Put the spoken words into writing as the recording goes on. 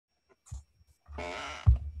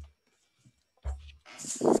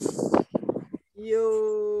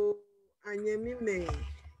Yo, anyemi me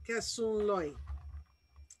kesun loy.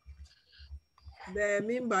 Be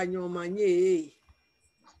mimba nyomanye.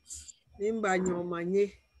 Mimba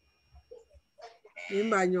nyomanye.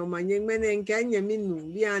 Mimba nyomanye mene nke anyemi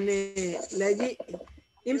nu bi ane legi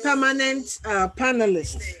impermanent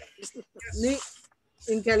panelist. Ni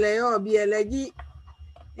nkele yo bi legi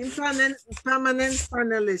permanent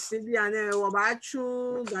panelist bi ane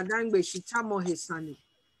wabachu gadangbe shitamo hisani.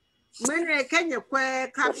 Mene kenye kwe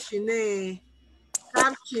captione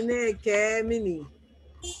ke mini.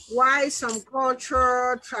 Why some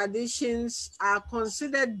cultural traditions are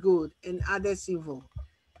considered good and others evil.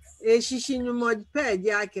 Shishi nyumo pe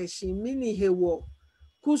dia keshi mini hewo.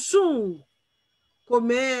 Kusung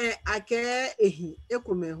kome ake ehi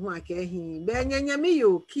ekome hu ake ehi. Be nyanyami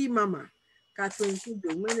yo ki mama.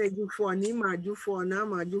 Katunkudo mene jufo ni ma jufo na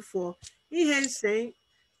ma jufo. Ihe sen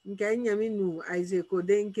nke nyami nu Isaac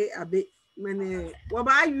Odenke abe mene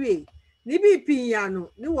waba yue ni bi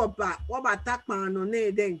pinyano ni waba takpano na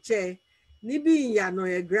ede nche ni bi yano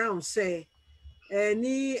e ground say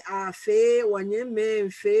ni afe wanye me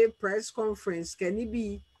mfe press conference ke ni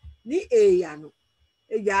bi ni yano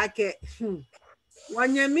ya ke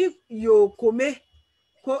wanye mi yo kome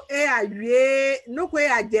ko ayue no ko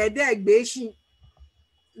ajede egbeshi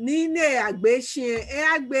ni ne agbeshi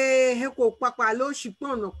agbe heko papa lo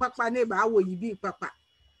shipon papa ne ba wo yibi papa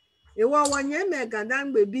ewo wanye me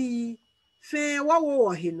gandangbe bi fe wo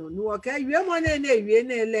hino ni wo ka yue mo ne yue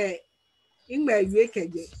ne le ingbe yue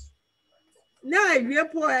keje na yue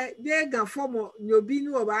po de ga fomo nyobi ni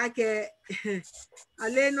wo ba ke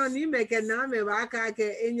ale no ni me ke na me ba ka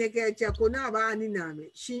ke enye ke cheko na ba ni na me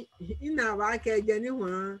shi ina ba ke je ni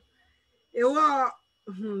hwa ewo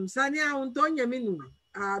sani ahun to nyemi nu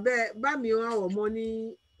abe ba mi wa wo mo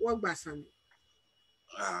ni wo gbasan.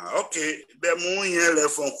 Okay, be mu yen le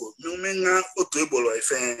fonko mi menga oto ebolo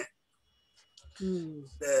efen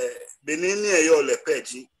benini eyo le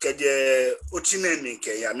peji keje otineni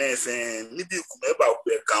ke ya na efen ni bi kuma ba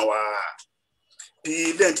ku kan wa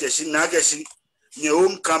bi dent shi na ga shi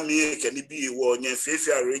nye kam mi ke ni bi wo nye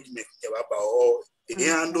fefe arrangement ke ba o e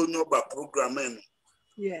handle no ba program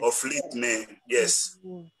of lead men yes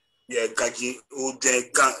yeah gaji o de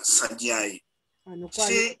kan sandiai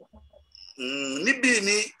si ni bi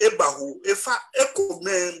ni ebahu efa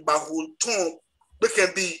ekomen bahu ton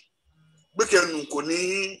beke nko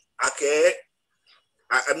ni ake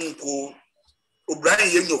anko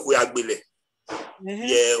obrani ye nyoko agbele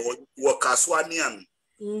ye wo kaswa ni am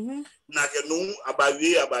na ke no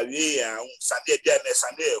abawe ya sande dia na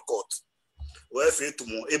sande court we fe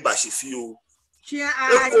tumo ebashi fi o chi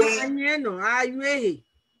anye no aye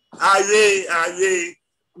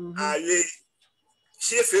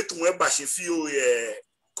she fe tumo ebashi fi o ye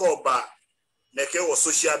koba neke wo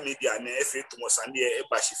social media na efe tumo sande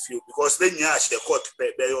ebashi fi o because then ya she court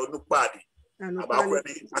be yo nu padi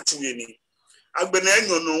abakwani atuwe ni agbena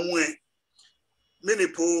enyo no nwe mini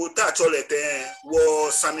po ta cholete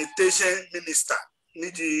wo sanitation minister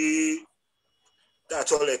niji ta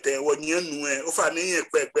cholete wo nyenu o fa ni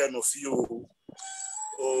epepe no fi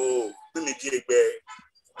o mini di egbe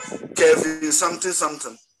Kevin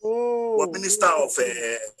something what minister of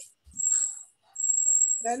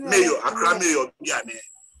mayor Accra mayor biane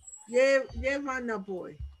Jevanapo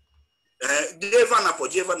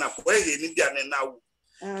he ni biane nawo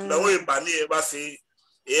na we ba ni e ba fi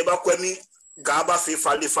e ba kwani gaba fi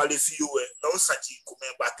fali fi we no saji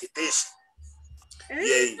kuma ba tetesh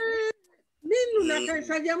yeah minu na kan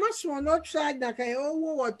saja maso no try na kan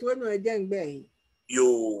owo woto no edengbe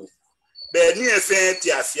yo be ni efe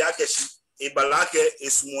ti afia keshi e balake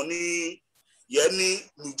esumoni ye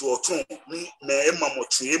ni nuju otun ni me emamo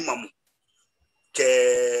tun emamo ke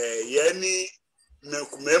ye ni me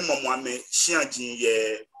kuma emamo ame shianjin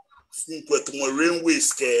ye Nkwetmo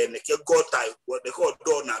railways ke neke gota what they call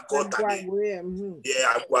door na gota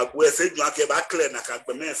yeah agwagwe fe ju ake ba clear na ka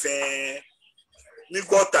gbe me fe ni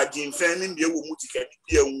gota jin fe ni bi ewo muti ke ni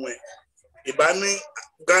bi enwe e ba ni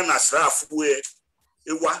Ghana srafu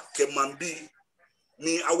ewa ke mambi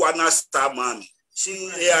ni awana star man si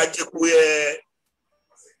e ajeku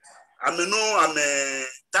ameno ame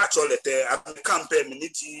tacholete am campaign ni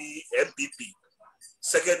ti MPP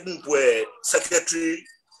secretary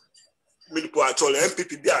Milipo actually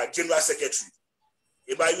MPP bia general secretary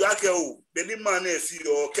e ba yu ake o beni man e fi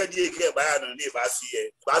o kedi eke ba ya na ni ba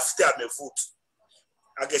fi ba fit am vote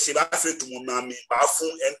ake se ba fe tumo na mi ba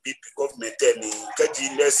fun MPP government ni kedi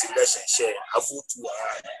less election share a vote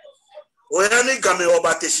o ya ni game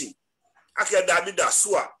obateshi ake David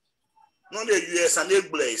Asua no le US and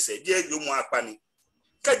egbele ise je ju mu apani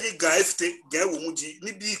kaji ga efte ga wumuji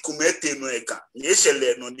ni bi kumete no eka ni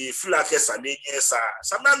eshele no ni fila kesa ni esa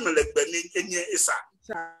sana melegbe ni enye esa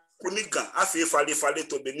kuniga afi fali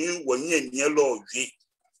to be ni wonye nye lo wi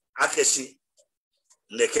akeshi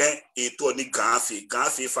neke eto ni ga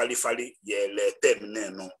afi fali ye le termine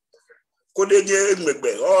no kodenye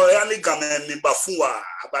egbegbe o ya ni ga me mi ba fun wa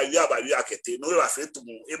abawi akete no wa fe to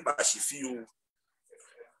mu e ba shifi o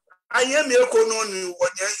aye mi ekono ni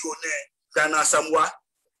wonye yo ne dana Asamoah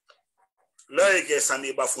like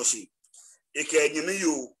sani ba funshi eke nyimi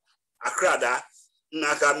yo akrada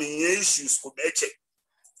na ka mi issues ko meche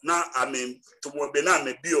na amen to mo be na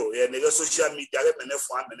me bio ye ne social media le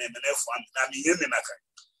menefo na mi yemi na ka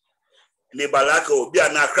ni balaka obi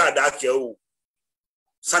na akrada ake o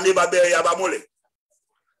sani ba be ya ba mole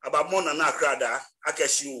aba mona na akrada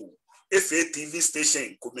akeshi o efe TV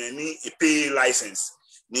station ko me ni e pay license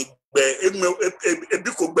ni gbe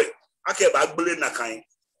ebi ko gbe ake ba gbele na kan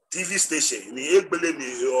TV station ni egbele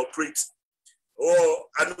ni operate or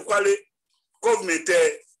anukwale government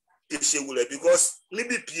ishewule because ni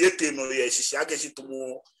bi piete no ye shishi ageshi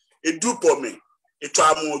tumo edu pome eto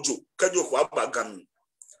amojo kajo kwa bagam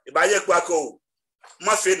e ba ye kwa ko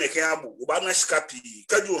ma fe ne kan abu o ba na shika pi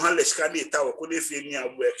kajo han le shika ni ta ko le fe ni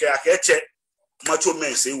abu e ka akeche macho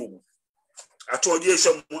men se wu ato je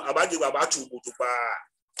so abaje baba tu butu pa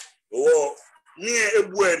o ni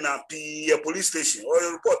ebue na pi police station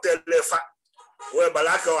o report lefa o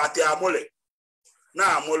balaka ati amole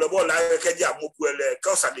na amole bo la keji amobuele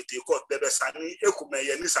ka osadete court bebe sani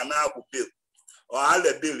ekumenye ni sana agupe o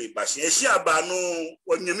ale bele ba shi eshi aba no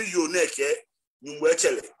onyemi yo na eke nyumbo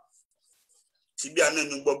echele tibia na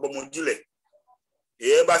nyumbo bomojile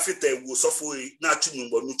e ba fita ewu sofo na atu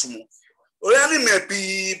nyumbo nutumo o ya ni me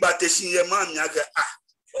pi bateshi ye ma nya ga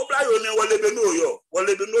obla yo ne wole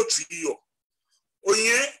be no tri yo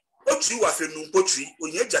onye otu wa fe nu potri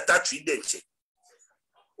onye jata tri denche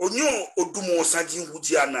onye odumo saji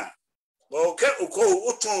wuji ana oke oko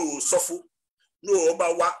oton sofo no oba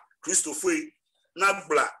wa Christopher na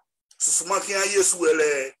bla susumaki ya Yesu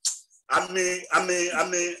ele ame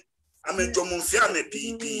jomo fiane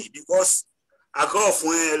pi because ago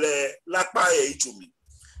fun ele lapa e itumi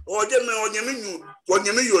oje me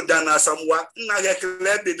onye mi yo dana Asamoah na ga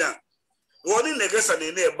kele bedan woni negesa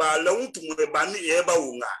ne ne ba la wutumu ne ba ni e ba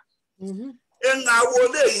wunga enga wo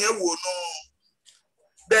le yen wo no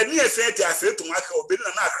be ni efe ti afe to maka obi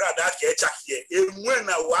na akrada aka echake enwe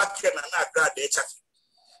na wa ake na akrada echake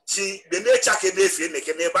si be ne echake be efe ne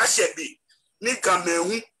ke ne ba shebi ni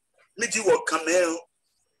kamehu ni ji wo kamehu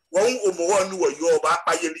won Homowo nu wo yo ba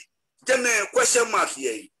payeli jene question mark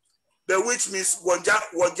here the which means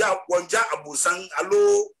wonja abusan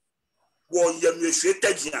alo wo yenu efe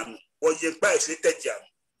tajian oye pa efe tajian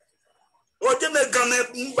o je me gan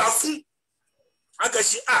mba fun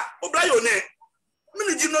agashi obla yo ne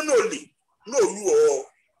mini ji no oli no olu o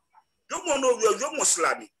yo mo no yo mo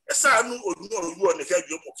slami esa nu olu o ne ka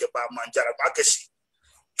yo mo ke ba manjara ba gashi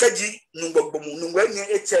kaji nu gbogbo mu nu wenye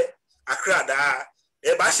eche akrada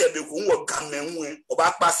e ba se be ku wo gan menwe o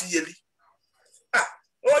ba pa fiyeli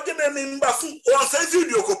o je me mba fun o se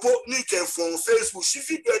video kopo ni ke fon Facebook shi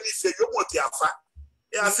video ni se yo mo ti afa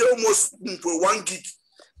I say almost 1 gig.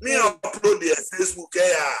 Me upload the Facebook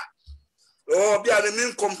oh be an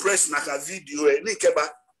mean compress na ka video ni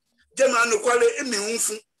keba. Jema no kwale emi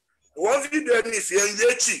hunfu. One video ni fi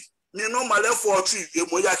enyechi ni normal for tree e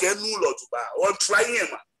mo ya ke nu lo tuba. O try him.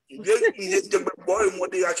 Nje boy mo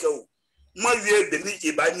de ya ke o. Ma wie be ni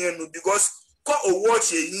ibanye no because ko o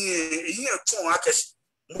watch eyin ton akeshi.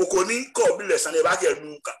 Mokoni ko bi le san e ba ke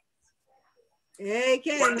nu ka.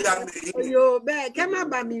 Yo be kama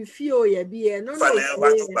ba mi fi o ye bi e no be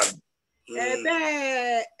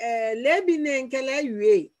lebi ne nkele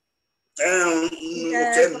yue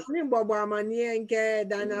ni bobo amani nke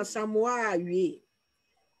dana Asamoah yue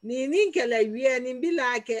ni nkele yue ni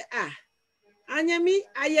bila ke anyami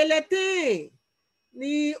ayelete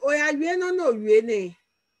ni oya yue no yue ne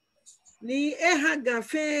ni eha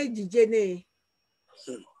gafe jije ne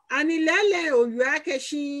ani lele oyu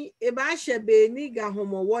akeshi eba shebe ni ga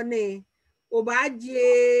Homowo ne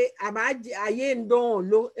obaje abaje aye ndon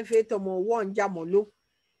lo efe Homowo njamo lo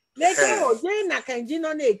leke oje na kanji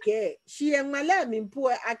no neke shi enmale mi mpu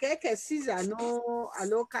akeke siza no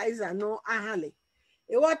alo kaiza no ahale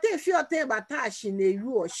e wote fi ote bata shi na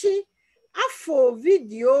eyu o shi afo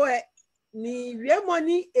video ni wie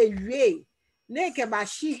moni ewie neke ba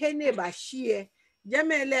shi he ne ba shi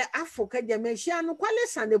Jamele Africa jamesha anu kwale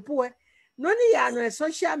sane poe noni ya no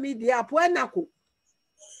social media poe nako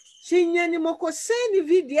shinye ni moko seni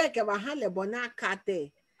video ke ba hale bona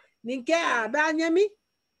kate ninke abanyami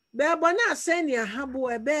Bebona seni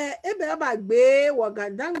ahabo ebe abagbe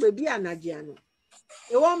wagadangbe bi anajiano.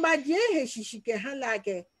 Ewomba je he shishike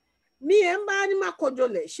halake. Mi emba ni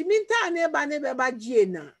makodole. Shiminta ne ba ne beba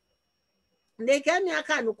jiena. Neke mi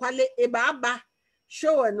aka nukwale eba aba.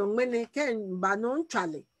 Show no mene ken ba non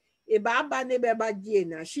chale. Eba aba ne beba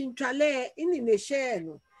jiena. Shin chale ini ne share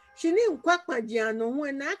no. Shini nkwakma jiano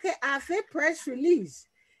huwe nake afe press release.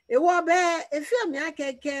 Ewo be efia mi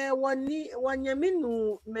akeke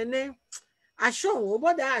wanyaminu mene ashon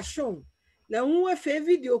oboda ashon le nwe fe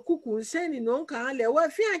video kuku nseni no kan le wa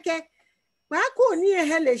fi ake pa ko ni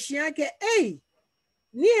ehele hia ke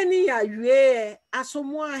ni eni ya wie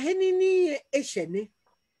Asamoah heni ni ehene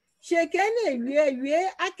sheke na wie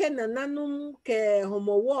ake nananum ke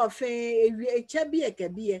Homowo fe ewie eche bi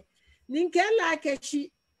ekebie ni nke la ake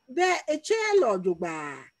chi be eche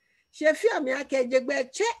lodugba she fi ami ake jegbe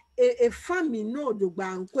che fami no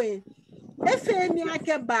dugba nkwe efe ni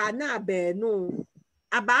ake ba na be no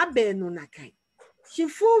aba be no nakai she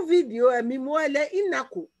full video emi moele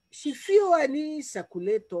inako she feel ani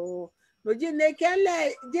circulator no je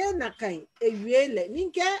nekele je nakai ewiele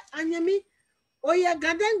ninke anyami oya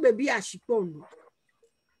gadangbe bi ashiponu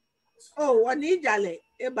woni jale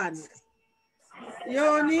ebanu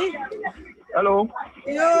yo ni hello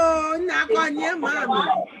yo na ko nye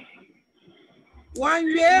mami one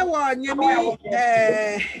year one yemi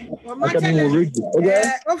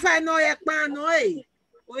o fa no ye pan no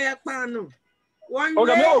o ye pan no one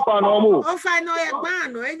year o fa no ye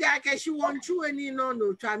pan no e ja ke shi won chu eni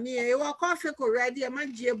no twa mi e wo coffee ko ready e ma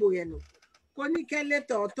jiebo ye no ko ni kele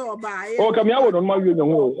to ba e o kam ya wo no ma wi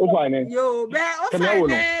nyo o fa ne yo be o fa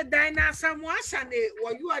ne dina Asamoah sane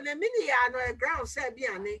wo you na mini ya no e ground say bi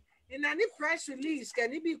ane in any press release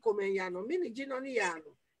can it be komen ya no mini jino ni ya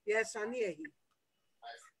no yes ani e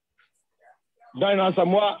Dina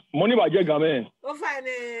Asamoah money ba je game o fa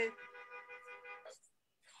ne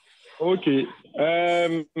okay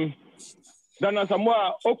Dina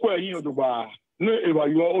Asamoah okwa ehin odugba no eba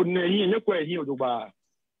yo o na ehin nye kwa ehin odugba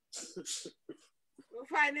o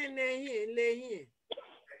fa ne ehin le ehin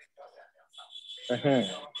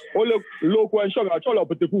o le lo kwa shoga chola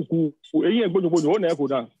petekuku ehin egbonugbo o na e ko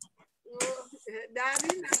dan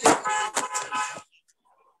Daddy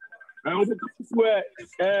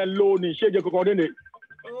lo ni seje kokon de ne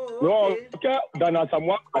no ke Dina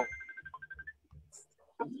Asamoah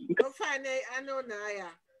go find I know na ya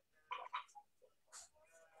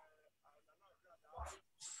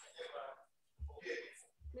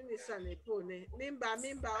mini sane pone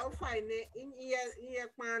mimba o find in here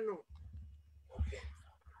pano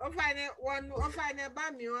o find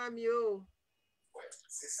ba mi o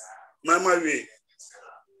Mama we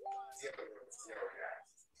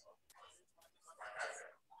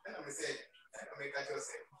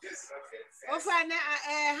o find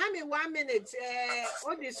how me 1 minute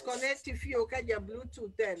o disconnect if you can your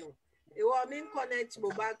Bluetooth then you want me connect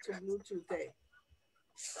mobile to Bluetooth there.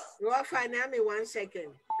 You will find me 1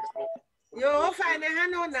 second. You will find a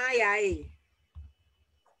hand on I.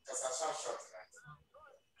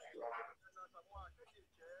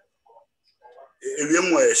 Ewie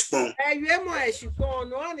mo espon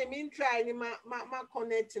no one mean try ni ma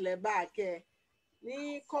connect le back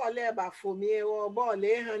ni call e ba for me e wo ball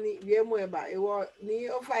e han ni wie mo e ba e wo ni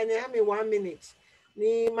o find me 1 minute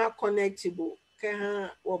ni ma connectable ke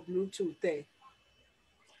ha wo Bluetooth there.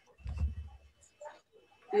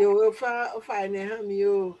 You will find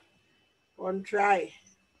you on try.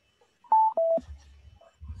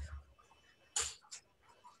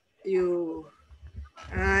 You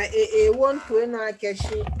want to na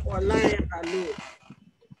keshi online hello.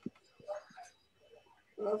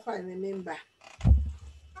 We'll find a member.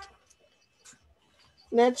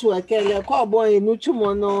 Network ele call boy nuchu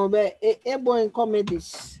mono be e boy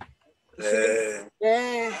comedies. We'll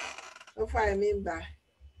find a member.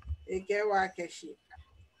 E ke wa keshi.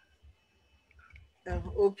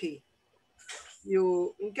 Okay.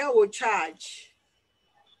 You will charge.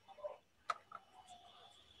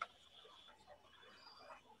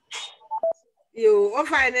 You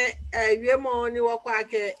find you money work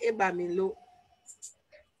like ebamilo.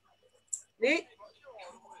 Ni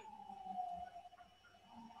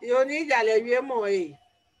you need jale you mo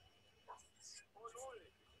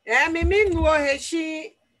me mean no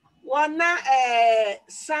he one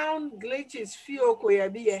sound glitches feel ko ya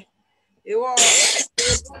bi it was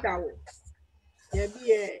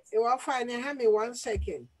it will find me 1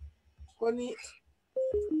 second. Koni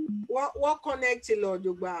what connect Lord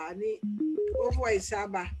Jogba ni o voice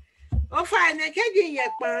aba. O find ke gi ye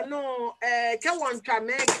pan no ke won twa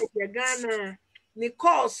make ye Ghana ni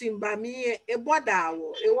course mbami e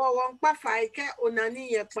bodawo e wo won pa fa ike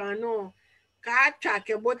onani ye pan no ka atwa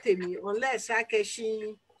ke botemi unless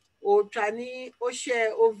akeshi o twani o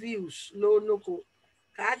share o views lo noko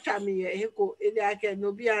ka atwa mi ye heko e de ake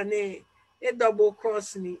no bi ane e double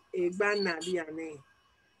cross ni e gba na bi ane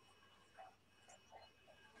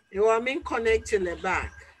e wo min connect to the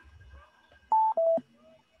back.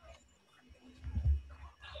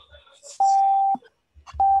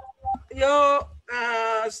 Yo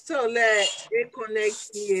still let it connect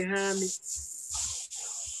here, honey.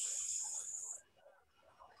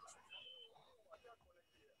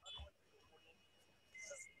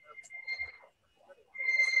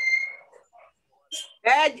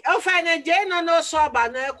 Oh, fine, Jane, no so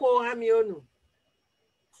but no call him, you know.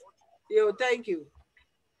 Yo, thank you.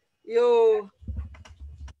 Yo,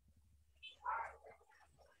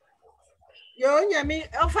 me,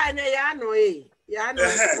 oh, fine, ya no, ya no, I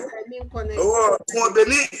mean, connect. Oh, for the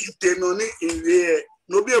need to know in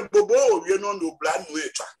no be a bobo, you know, no blood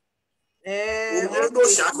waiter. No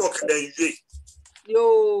shackle can you.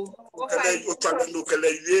 Yo, okay, well,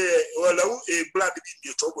 a blood in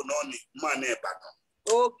your trouble, no money back.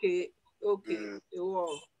 Okay. Yo.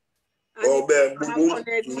 Oh, ben,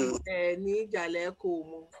 ni jale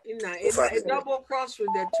ko in a double cross with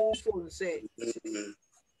the two phones, say.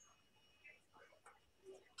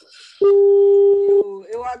 Yo,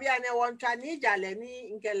 e wa bi ane won twa ni jale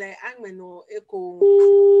ni nkele angmeno eko.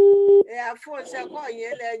 E a phone se ko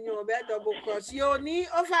yen le nyo be double cross. Yo ni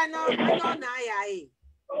o fa no ano na ya e.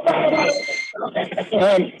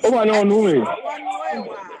 O ma no no we. One way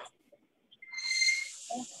wa.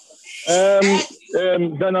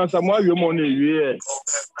 Then Asamoah you money we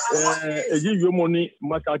eji you money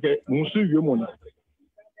makake musu you money.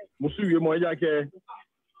 Musu you money ya ke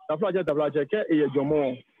tablaje ke e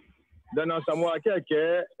jomo. Then Asamoah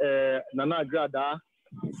ke nana grada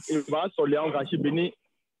e ba so le an ka shi bini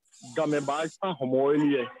game ba pa Homowo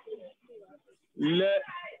ile.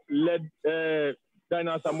 Le then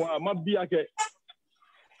Asamoah ma bia ke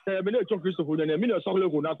me le chon Christophe ne mi ne so le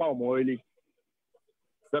ko na pa Homowo ile.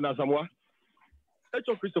 Then Asamoah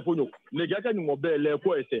Echo Christopher no negaka ni mo be le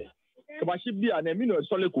ko ese kabashi bia na mi no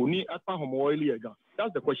so le ko ni apa Homowo ile gan.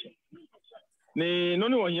 That's the question. Ni no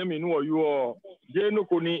ni won yemi no you je no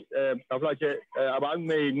ko ni taflache aba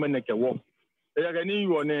me meneke wo. E ya ni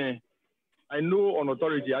you ne I know on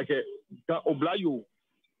authority ake ka oblayo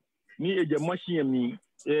ni eje machine mi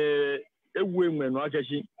ewu enwenu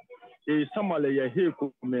akeshi samale ye he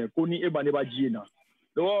ko me ko ni eba ne ba ji na.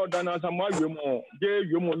 No, then Asamoah you mo, je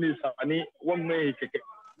you mo ni sa ni one me keke.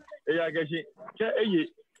 Eya geshi, ke eye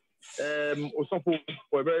osofo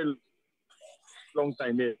for a very long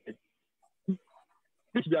time there.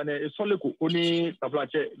 Which be an soleko oni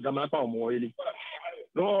taflache gamapa Homowo ile.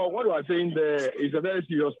 No, what I was saying there is a very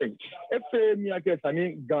serious thing. If me ake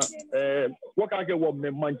tani gan what ake wo me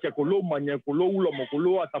manche kolo ulo mo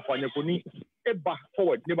kolo atafanye koni eba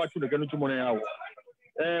forward never to the ganu to money awo.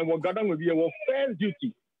 What Gadan will be our first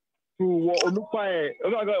duty to Onupa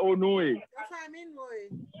Onoe.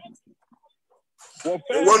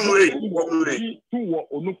 One way to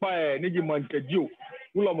Onupa Nigimanjo,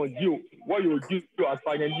 Ulamonjo, what you do as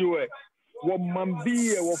Fanjo, what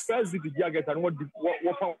Mambi, what first duty jacket and what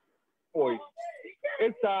boy.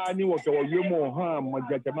 It's a new what you more harm,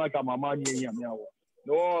 Majatamaka, Mamani, Yamao.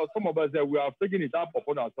 No, some of us we are taking it up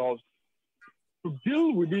upon ourselves to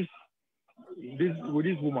deal with this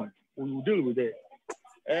woman. We will deal with it.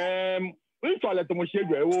 In toilet to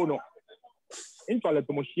Moshiega, no. In toilet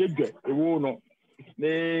to Moshiega, no.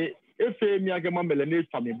 If me again, Melanie,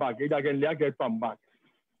 coming back, it again, get come back.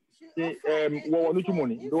 What no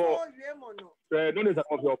money? Don't is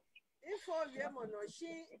of your. If all Yemono,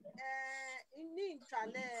 she in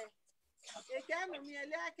Chale. E ka no mi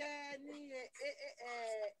ele aka ni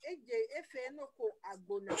eje efe no ko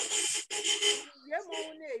agbona ye mo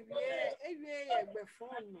na ewie egbe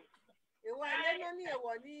fon no e wa le no ni e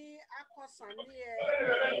wo ni akosan ni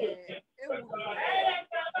ewu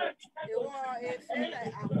e wo efe le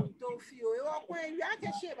ahunto fi o e wo ko ewie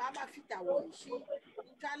aka she ba ba fita wo shi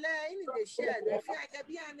ntale in the share the fi aka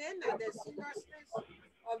bi an na the seriousness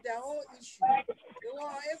of the whole issue.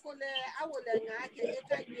 Ekole awole nga ake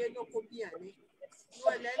eka yue no kobiane.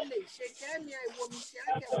 No lele shekemi wo misi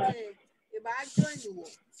ake we e ba join wo.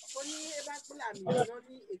 Koni e ba kula mi no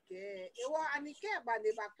ni eke. Ewo anike ba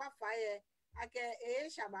ne ba pa fa ye ake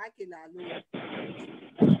shaba ake la lo.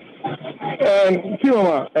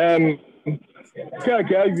 Mama,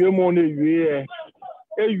 kaka yue mo ne yue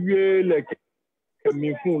yue le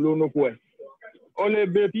mi fun lo no ko ole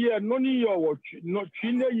be pie no ni yo wo no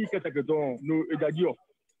chine yi keteketon no edadio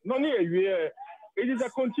no ni ewie it is a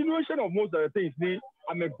continuation of most of the things.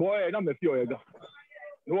 I'm a boy and I'm a few.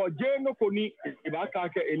 No, Jane no koni ibaka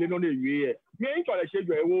ke ele no na ewie. Me into le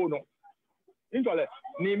shedu ewo no. Into le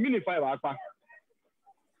ni mini fire akpa.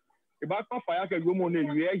 Ibaka fire ke gomo na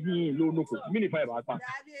ewie hin lo no ko. Mini fire akpa.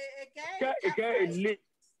 Ke ele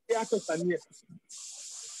ya to sanie.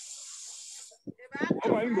 Ibaka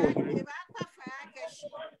fire ke shi.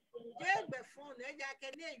 Je gbe phone e ja ke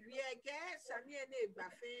na ewie ke sanie na egba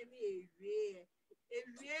fe ni ewie.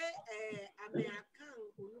 Ewie ame akan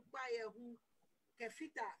onupa ye hu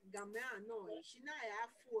kefita gamea no shina ya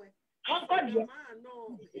fu e gamea no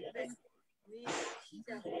ebe ni she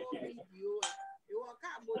the whole video e wo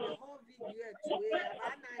ka bo the whole video to e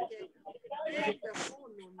abana ke the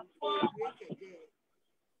phone no ewie keje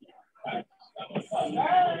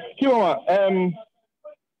Kiwa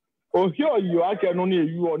ohio you ake no na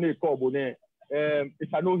eyu o na e ko bo ne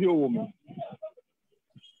it's an ohio woman.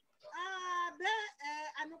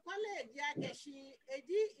 She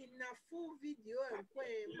in a full video and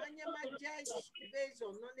Manyama judge based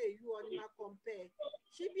on knowledge you on my compare.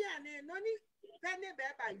 She be an noni penny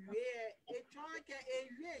beba year a trunk a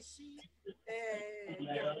year she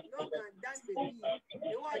Logan done baby.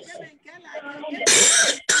 You are getting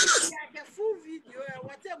like a full video and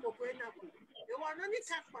whatever going up. You are only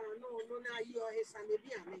tap no now you are his and the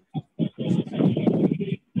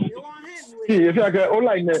you are him with if you get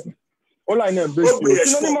online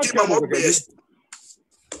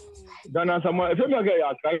then Asamoah, if you get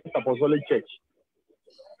your Christ Apostolic Church.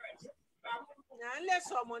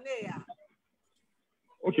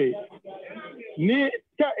 Okay. Ni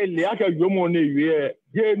ka ele aka yomo na ewie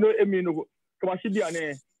je no emi no ka shi bia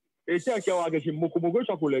ne e che ke wa ga shi mokomogo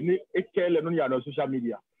chakole ni e kele no ya no social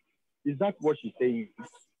media. Is that what she's saying?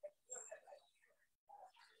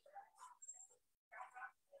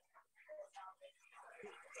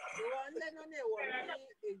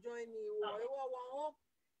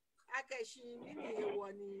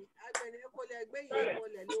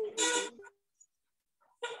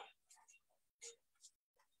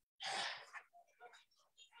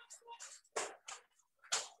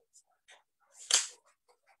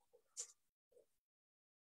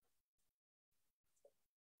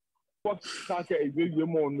 What such a very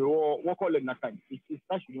what call it Nakan?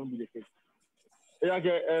 That should not be the case.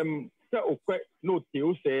 No,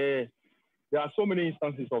 say there are so many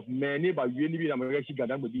instances of many but you need to be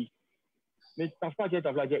gadan baby.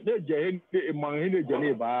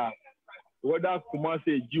 Whether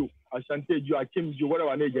Kumasi Jew, Ashanti Jew, Akim Jew,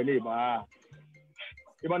 whatever they Geneva.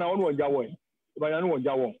 If I know one Jawan, if I know one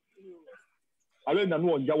Jawan, I don't know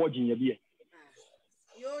one Jawan in your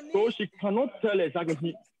so she cannot tell us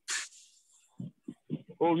exactly.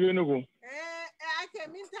 Oh, you know. I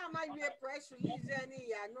can mean time I be a press release any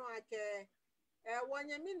no I can. When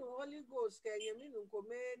you mean Holy Ghost, can you mean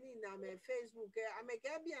Comeni na me Facebook? I make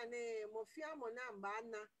a be an Mofia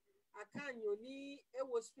Monambana. I can't you need a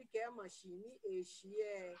was speaker machine, a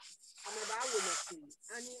sheer. I'm about to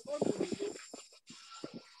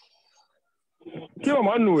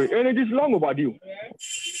and it is long overdue.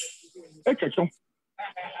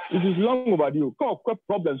 It is long overdue.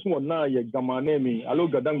 Problems one now, Gamanemi, Alo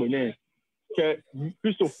Gadangone,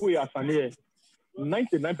 Christopher Asane,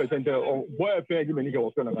 99% of boy pay many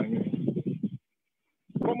of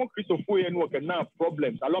common Christopher and work now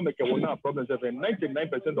problems. Allow me one now problems.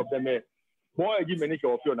 99% of them boy many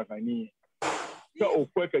of your Nakani. So,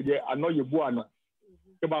 quick, I know you buana.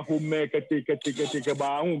 Kaba who make a take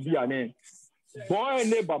about won't be a name. Boy,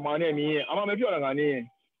 neighbor, my name, I'm a Nani.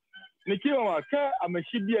 Nikiwa I'm a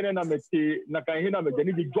shibia and I'm a tea, Nakahina, the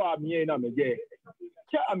need job me and I'm a gay.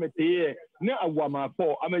 I'm a tea, ne a woman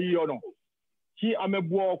for I'm a yono. She I'm a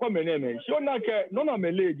boy, come a name. She not none of my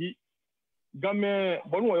lady. Game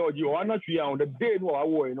Bono, you are not on the day no I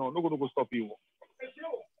will no going to stop you.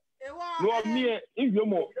 No, me in your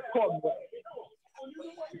more call.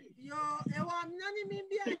 Yo, nani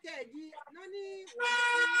mimbi akeji, nani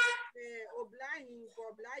oblahi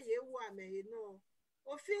for blaye wame no.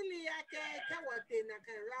 Ofili yake kawate na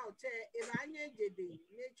kan route evanye jede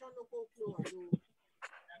nature no ko klo alo.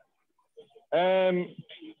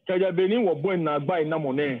 Kaja beni wo boy na gba ina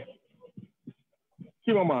mo ne.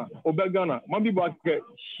 Ki mama obegana, man bi ba ke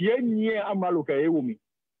hie nie amralo ka ewumi.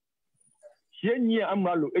 Hie nie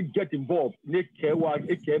amralo get involved ne ke wa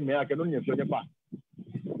ke me ake no nye fio pa.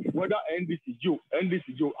 Whether NDC Joe,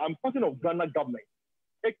 I'm talking of Ghana government.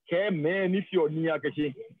 If you're near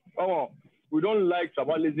oh, we don't like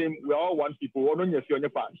tribalism, we all want people. They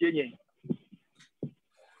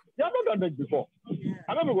have not done it before.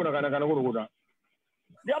 I'm never going to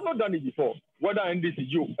They have not done it before. Whether NDC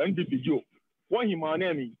Joe, NDP Joe, one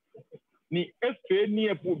humanity, ni efe ni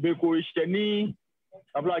epo beko isheni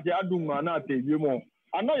abla je aduma na te bi mo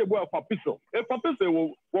ana ye bo papiso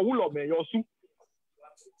wo wulo me yosu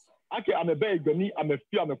ake amebe igani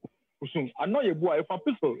amefi amekusun ana ye bo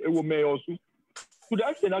papiso e wo me yosu to the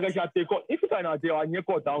extent I can take if you can anye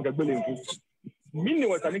court down ke gbele nfu mini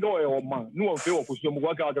wa tani go e o man no won fe wo kusun mo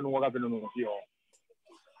wa ka no wa ka no fi o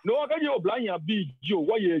no wa ka je oblan ya bi jo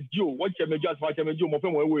wo ye jo wo chemejo as fa chemejo mo fe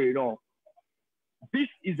mo we no. This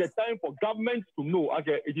is the time for government to know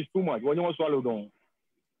okay it is too much when you want swallow down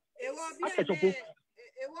it will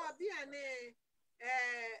be an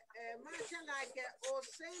much like or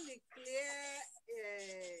saying clear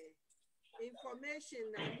information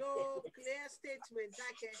and no clear statement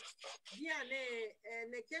like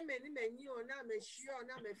ne keme ni meni ona me sure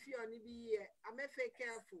na me fear ni bi am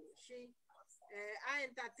careful she I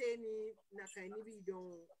entertain na kan ni bi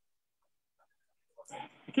don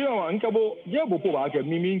Kio Nkabo, Jebo Poba,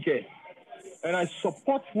 Miminke, and I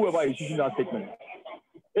support whoever is using that statement.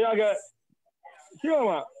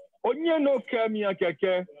 Kio, Onye no Kemia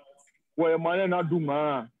Keke, where Manana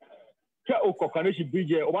Duma, Ke Okokaneshi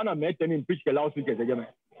Bridge, Obana met and impeach the loudspeakers again.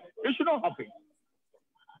 It should not happen.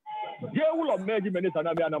 There will have made minutes and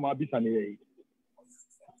Abiana Mabisani.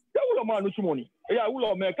 There will have Manuchumoni. Yeah, will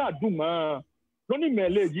have make a Duma. Don't me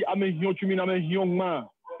lady, I'm a young man,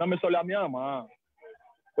 I'm a Solamiama.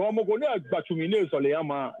 I'm going to go to me,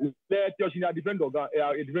 Solama, let you see a different organ.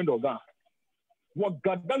 What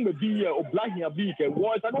God done with be or black here be a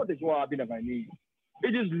voice, I know that you are being a man.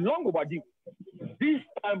 It is long overdue. This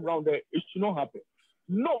time round there, it should not happen.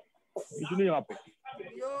 No, it should not happen.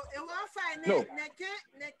 You will find no.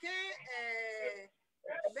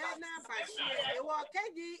 Bernard Bashir, it will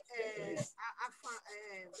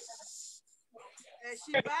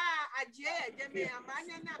Shiba Ajay, Jimmy, a man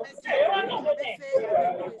and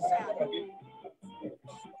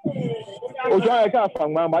I can't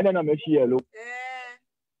find my man and I'm a yellow.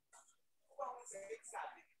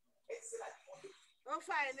 Oh,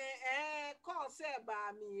 fine, call say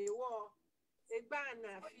by me, war, a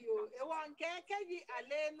banner, few, a one keki, a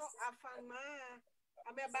leno, a fama, a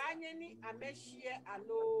me banyani, a meshia, a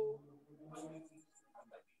low.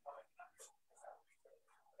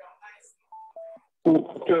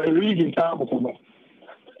 Reading time for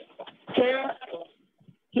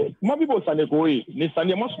my people stand away.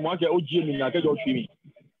 Nisani must mark your OG in a good tree.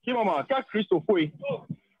 Kimama, Cat Christopher.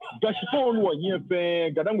 Gashipon, 1 year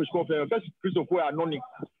fair, Gadam was confirmed, Christopher Anonic.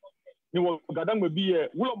 You will Gadam will be a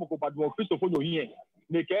Willamoko, but more Christopher here.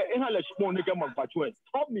 Nika, and I'll let Spon Nika Macpatuen.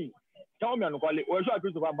 Tell me, and where shall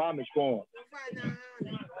Christopher Bam is gone?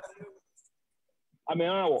 I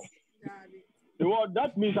mean,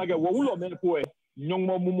 that means I get Wula Menpoe, young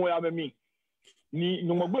Momo me. Ni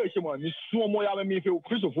no mo se mo ni so mo ya me fe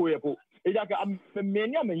Christopher yepo e ja ka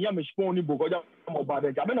me ya me spon ni bogo ja mo ba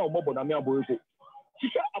de ja me na mo bo na me abo yepo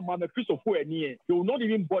sika ama me Christopher ni e they will not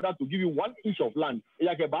even bother to give you 1 inch of land e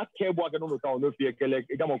ja ka ba care bo ka no ta no fe kele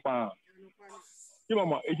e ja mo pa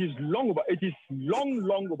mama it is long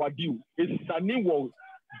overdue it's sani wo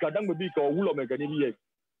gadang be ka wulo me ka ni bi.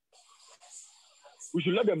 We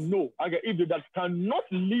should let them know if they that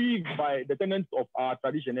cannot live by the tenets of our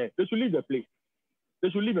tradition, they should leave the place. They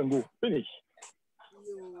should leave and go. Finish.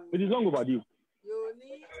 It is long overdue. You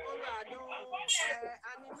need I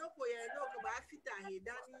mean, no boy, no, but I fit a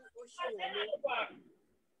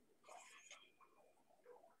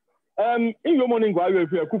head, in your morning, I will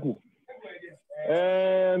feel cuckoo.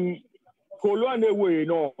 Colonel way,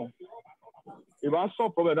 no. If I saw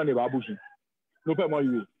problem, then if I bush, no pay more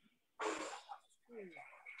you.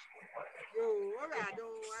 I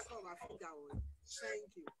call my feet out.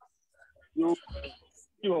 Thank you.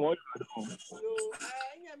 You want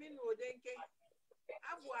I mean, no, denke.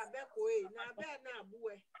 Abu Abeko, na be na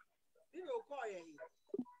buwe. You know, call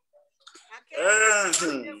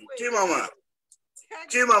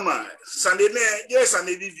Kimama, Sunday, yes, and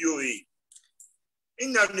a video.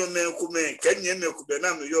 In your men, Kume, can you make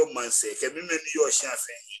Benam your man say, can you make your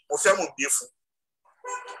champagne? Mofamo beautiful.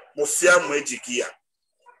 Mofiamo Ejikia.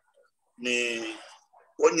 Ne,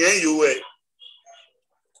 when you were.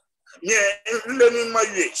 Yeah, learning my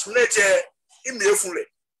way. Nature, immediately.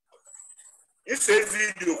 If a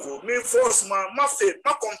video, me force my face,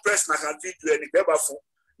 my compress, na can video any better for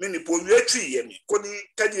many poetry, and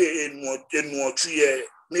Kaji and more tree,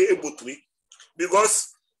 ne able to be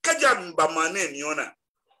because Kajam Bamane, Yona,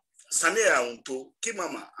 Sanea unto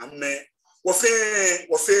Kimama, and me,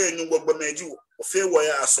 Wafe, no work by you, Wafe,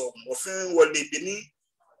 where I saw, Wafe, what they beneath,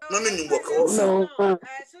 no meaning work also.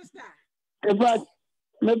 Sister.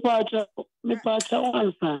 Me pacha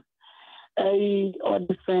onsa. Or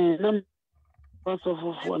the same. First of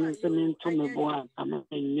all, for an instrument to me, boy, I'm a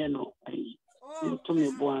yellow. To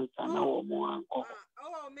me, boy, and now more. Oh,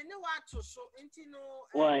 me no what to so into no.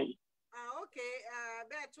 Why? Okay,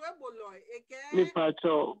 bet to a boy, a Me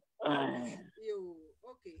patrol. You,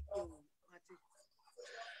 okay,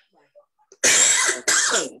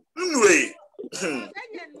 Anyway.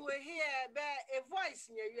 Then you hear a voice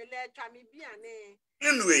near you let me be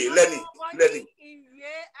Anyway, Lenny. In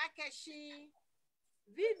Akashi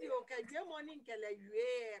video can get morning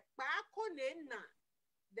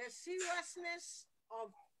the seriousness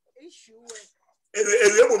of issue. Yes, it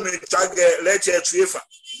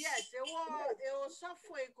was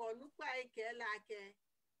software called Nupaike like a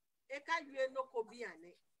can't no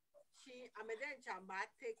cobiane. She Amedan Chamba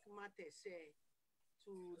take matters say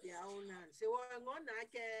to their own hands. They were on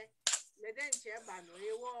like a Bano,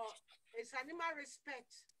 it's animal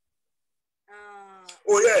respect.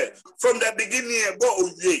 Oh yeah, from the beginning, go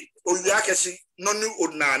Oyakashi, no new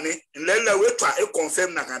Odnani, and Lela Weta, I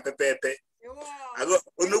confirm Nakan Pepe. I got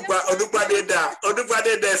Odubade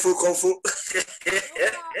there for comfort.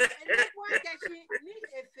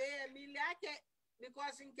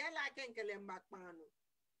 Because in Kela can Kelembakmano.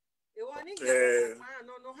 It wasn't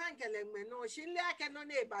no hankelem, no, she like no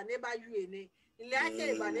neighbor you like a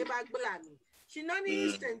neighbor Blami. She no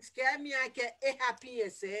instant scare me, I can a happy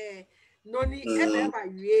as a no need ever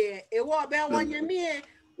ye. A war bell one ye me,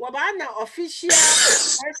 Wabana official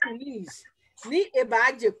release. Ni a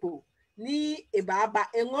bajepo, ni a baba,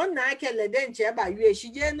 and one night can let them chair by you.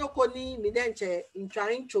 She did no coni me then chair in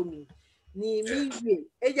trying to me. Ni me,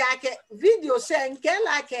 a jacket video saying, can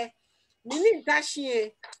like a mini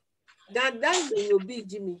tashi. Dandan will be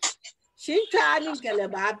Jimmy. She tried in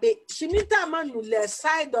Calababe. She meet a man who left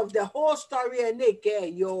side of the whole story and they care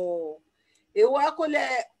yo. A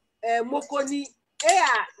wakole mokoni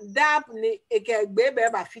dab ni eke baby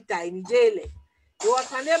fita in jail. You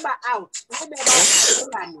was never out. No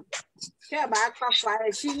care back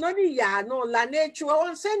fire. She no ya no la nature.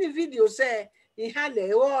 One send the video say he had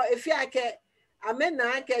or if I care.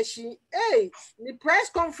 Amena she the press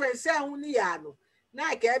conference say only yano.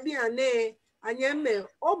 Na ke bia ne anyeme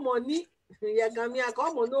omoni yagamia ka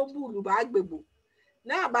omo no bulu ba agbegbo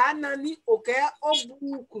na ba nani oke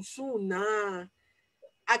obu kusu na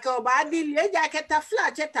aka oba dili eja keta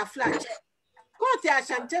flache ko ti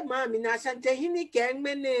asante mami na asante hini ke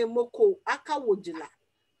nmene moko aka wojila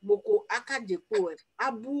moko aka jepo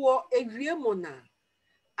abuo ewie mona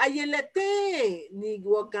ayelete ni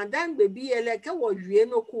wogandan bebi eleke wo wie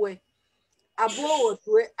no kuwe abo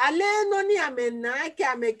twe ale no ni amena ke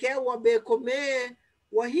ameke wo be kome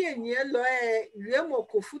wo hie ni lo yue mo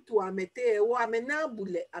kofutu amete wo amena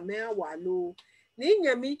bule amea walo ni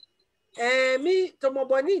nyami mi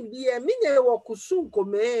tomoboni bi mi ne wo kusun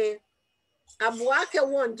kome abo ake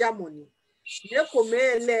won jamoni ne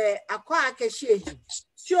kome le akwa ake shehi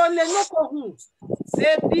ti o le no ko hu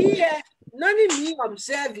se bi no ni mi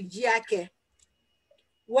observe ji ake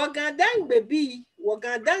Wagandang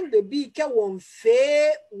baby ke won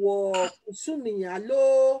fe wo kusumi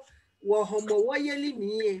alo wo Homowo yeli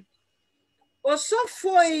mi o so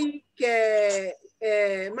foi ke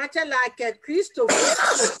machala ke Kristo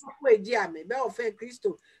foi di ame be o fe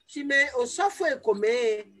Kristo si me o so foi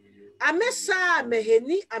come amesa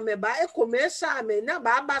meheni ameba e come sa me na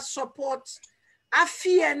ba support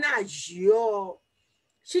afie na jio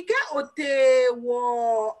shika ote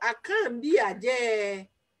wo akan bi ade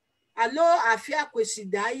Alo afia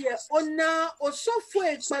kwesidaye ona osofo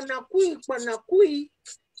ekpanakui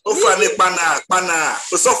Ofane pana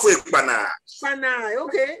osofo ekpana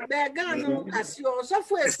okay begano kasi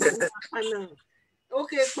osofo ekpana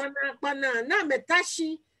okay pana na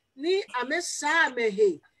metashi ni amesa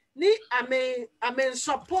mehe ni ame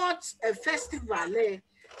support a festival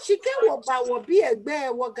shike wo ba wo bi egbe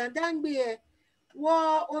wo gandangbe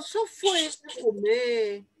wo osofo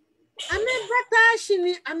ekome ame bata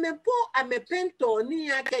shini ame po ame pento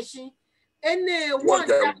ni akeshi ene won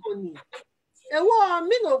japoni ewo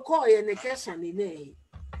mi no ko ye ne kesa ni ne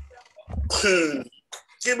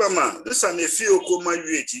Kibama nsa ne fi okoma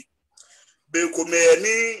wieti be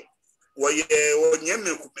komeni woye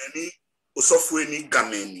onyeme komeni osofo eni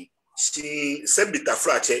gameni si sebita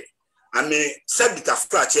frache ame sebita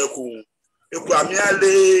frache ku eku ame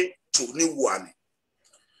ale to ni wuame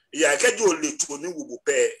ya keje ole to ni wubu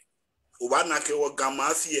pe Oba na ke wo gama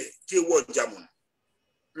afie ke wo jamon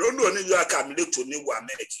londo ni yo aka mi leto ni wa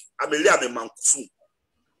meji ameli ame mankusu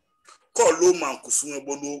ko lo mankusu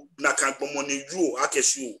ebono na kan pomo ni yu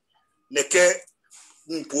akesi o neke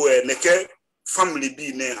mpo neke family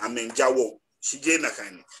bi ne amenjawo shige na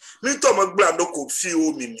kan mi to mo gbra do ko fi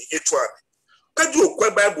o mi ni eto a kaji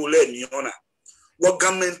okwa bible le ni ona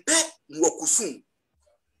Wagamempe wakusum.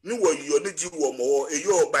 Ni wo yo ne ji wo mo e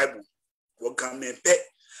yo Bible. Wagamempe.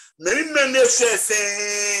 Many men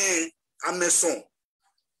say ameson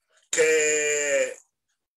ke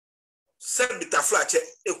se bitafla che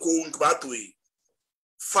eko ngbato yi.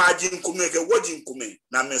 Faji nkume ke waji nkume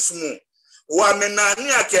na mesumo. Wa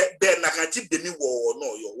menani ake be na kanti beni wo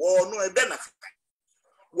no e be na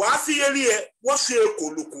wa fiyelie wo hwe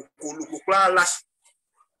koluku kla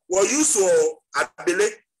wo yuso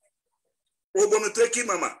abele obono teki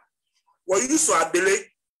mama wo yuso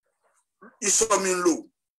abele isonlo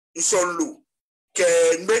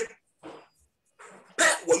ke mbe pe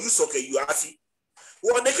wo yuso ke yuafi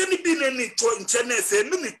wo de ke ni bi ni to nchene fe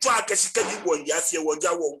ni to akashika di wo yafie wo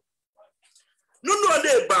jawo nunu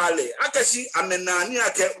de bale akashi amenani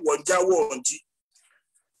ake wo jawo nji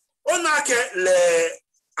ona ke le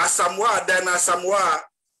Asamoah dana Asamoah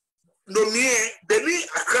nomie beni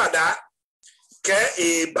akrada ke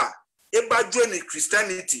eba join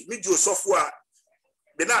Christianity mi jo sofo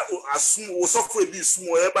bena asum sofo bi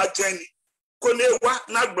sumo eba join konewa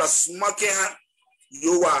na gbasuma ke ha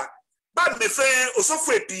yowa ba me fe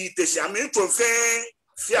osofo epi teshi ami to fe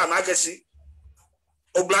fi anagashi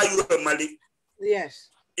obla you mali yes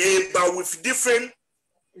but with different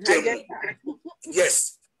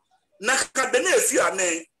yes na ka bena fi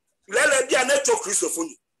ane lele bia na to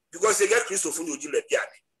Christophony because they get Christophony oji le bia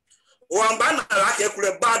ni o amba na la ke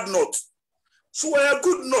kule bad note so a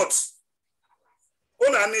good note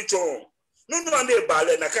ona ni cho no ande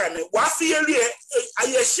bale na ka ne wa fi elie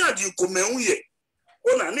ayehia di komenwuye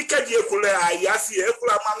ona ni ka di ekule ayafi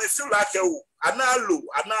ekula ma me fi la ke o ana lo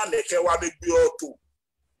ana ne ke wa me bi oto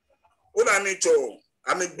ona ni cho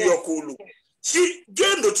ame bi okulu si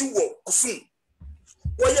gendo ti wo kusun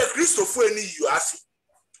wo ye Christophony yu afi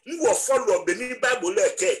nwo follow be ni Bible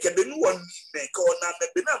ke be ni won me ke ona me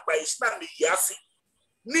be na ba islam yafi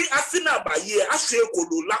ni afi na ba ye ahwe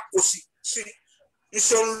ekolo la kosi si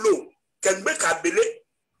ison lo ken be ka bele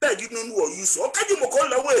be di no wo use o ka di mo ko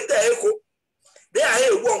la we ta eko de a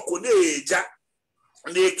e won ko na eja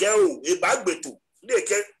ne ke o e ba gbetu ne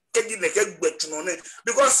ke di ne ke gbetu no ne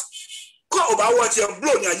because ko oba watch e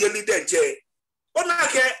blow nya ye leader nche ona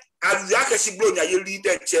ke alu aka si blow nya ye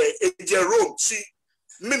leader nche eje Rome si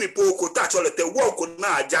mini poko touch all the work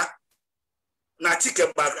na aja na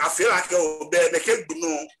chike bag afira ke obe ne ke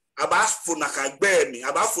gbunu abafu na ka gbe mi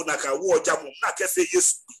abafu na ka wo jamu na ke se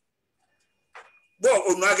Yesu bo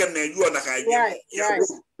onu aga na yu na ka ye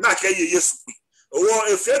na ke ye Yesu owo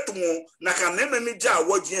efetumu na ka meme mi ja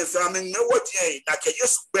wo jin fa me ne wo jin na ke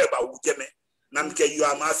Yesu gbe ba wo jeme na me ke yu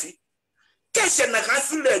amafi ke se na ka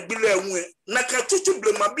fi le gbile enwe na ka tutu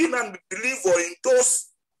blema bi na believe in those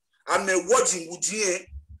I'm a watching Wujie.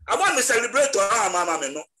 I want to celebrate on Mama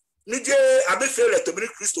Meno. Nije Abefele to be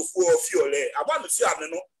Christopher or Fiole. I want to see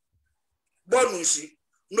Ameno. Bonusi.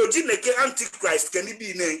 No Jineke Antichrist can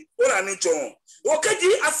be named. Or an inch on.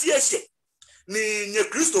 Okaji Afieshe. Ni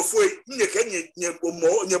Christopher, nye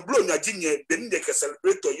Omo, nye blow na Jinia, Beneke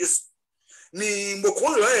celebrate or yes. Ni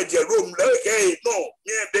Mokola Jerome, like, no,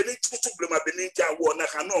 near Benin Tutublema Beninja,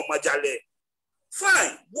 Wanakano, Majale.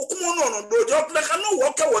 Fine, no, job like I know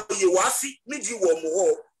what you wafi, niji wo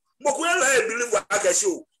mo. Mokwela believe what I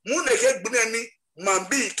show. Moon a head bunny,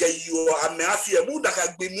 Mambi, you are mafia, moon that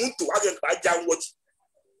has been moved to again by John Watch.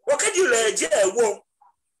 What can you lay jail? Won't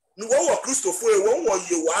no one Christopher won't want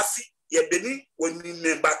you wafi, ye Benny, when you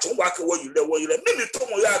name back to walk away you let me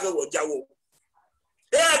Tomo Yaga or Jawo.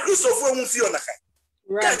 Eh, Christopher won't feel like that.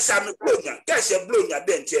 Catch some blow, catch a blow your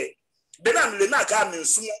bench. Then I'm the knock I'm in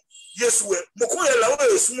sumo. Yes, we Mokoya la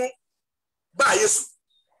small by Yesu.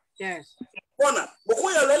 Yes. Bona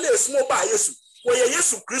Mokoya la small by Yesu. Where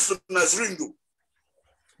Yesu Christ Nazringo.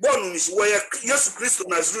 Bonus where Yesu Christ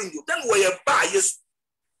Nazringo. Then where by Yesu.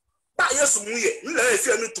 By Yesu muye. Nila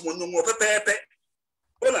fear me to no pepe.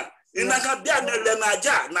 Bona in Nagabia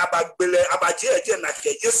Lenaja, Nababele Abaje,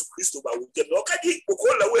 Naka Yesu Christ about the Nokadi,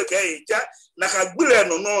 Mokola way, Nakabule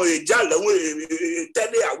no Jala way,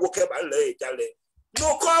 Tele, I walk up and lay Jale.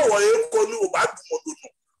 No call or you no bad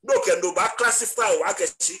no can no back classify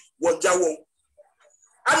Wakashi, what Jawo.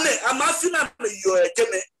 I'm asking you a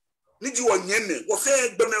gene, need you on Yemen, what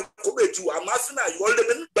fair Bemen Kobe to Amasina, you all live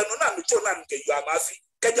in Benona, Michonan, you are Mafi,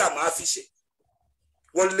 Kaja Mafishi.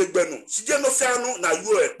 One leg Beno, Sijano Fano, now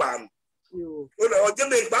you are a ban. Or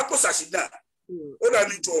Yemen Bakosashina. What I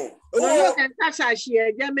need to. Oh, and Tasha,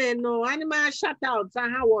 Yemen, no animal shut out,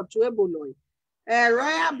 Sahawa to Eboloy.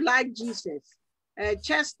 Royal Black Jesus.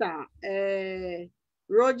 Chester,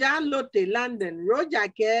 Roger Lotte, London, Roger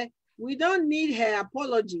Care. We don't need her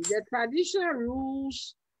apology. The traditional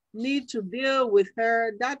rules need to deal with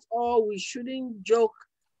her. That's all. We shouldn't joke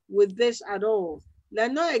with this at all.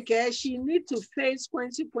 Lenoeke, she need to face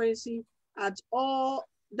consequences at all.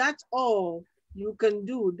 That's all you can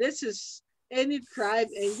do. This is any tribe,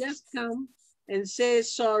 and just come and say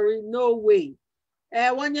sorry. No way.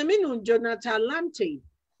 When you mean Jonathan Lamte,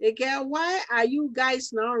 again, why are you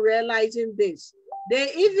guys now realizing this?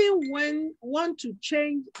 They even want to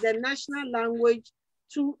change the national language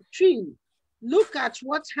to Twi. Look at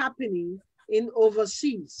what's happening in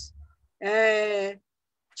overseas.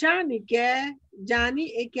 Johnny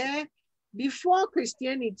Eke, before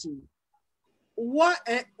Christianity,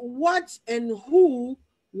 what and who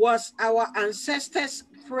was our ancestors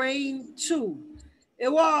praying to?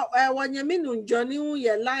 Who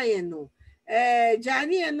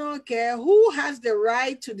has the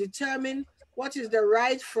right to determine what is the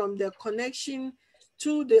right from the connection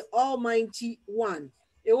to the Almighty One?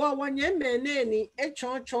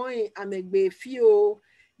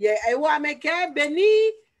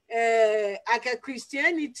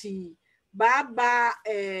 Christianity baba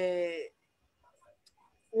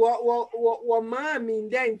mami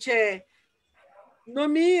ndenche no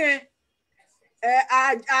mie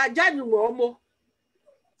ajanumo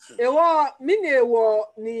mine wo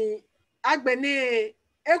ni agbene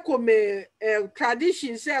ekome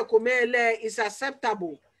tradition say ekomele is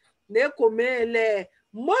acceptable na ekomele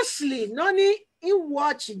mostly noni in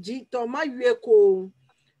watch ji to ma ko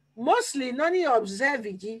mostly noni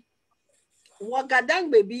observe ji wo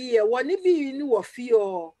gadangbe bi ye wo ni bi ni wo fi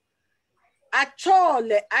o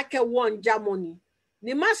achole ake won Germany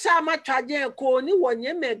ni masa ma twaje ko ni wo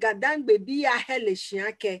nye me gadangbe bi ya hele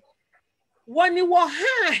shiake woni wo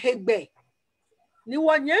ha hegbe ni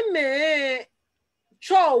wo nye me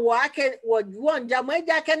cho wo ake wo won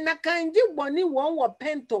Germany ake na kanji boni won wo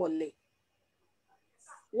pentole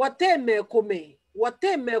wote me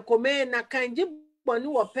kome na kanji boni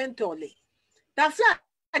wo pentole tafsa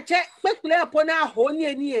ache pekule apona honi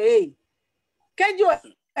eni kejo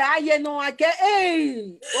aye no ake o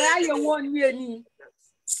aye won ni eni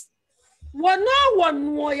wono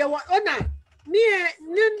wonwo ye ona mi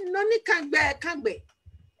no ni kangbe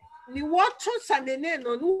ni wotu sanene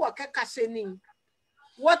no nu wo kekase ni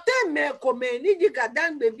wote me kome ni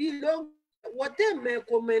jigadangbe bi lo wote me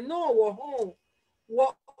kome no wo ho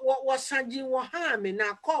wo sanji wo ha me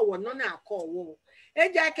na call wo no na call wo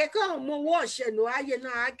eja keke mo wo hye no aye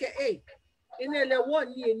na ake inele wo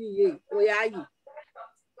ni eni o ya yi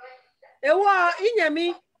ewo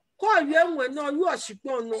inyami call you enwe no you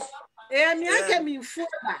osipon no mi ake mi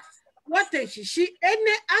fuba what shishi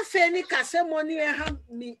ene afe ni kase money ha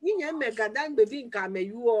mi inya megadangbe bi nka me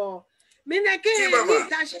you mi na ke ni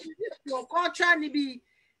tashi for culture ni bi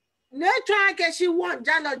na try ke she won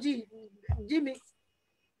jaloji Jimmy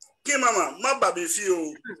ke mama ma be fi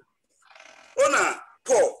o ona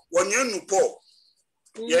Paul wonyenu Paul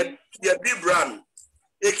ye bi brand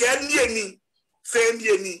e ke ni eni fe ni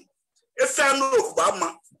eni e fa no okba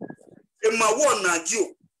ma e ma won na ji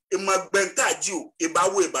o e ma gbenta ji o e ba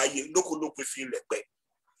wo e ba ye loko fi lepe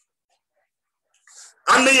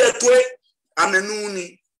ame ye toe amenu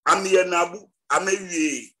ni ame ye nabu ame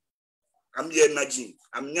wie ame ye naji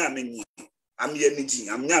amnya ameni ame ye niji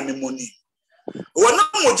amnya amemoni wona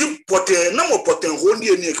moji pote na mo pote ho ni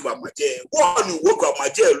eni ekba maje woni wo kwa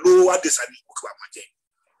maje lo adesani wo kwa maje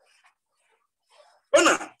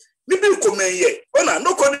ona bibi komenye ona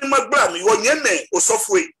no ko ni magbra mi wonye me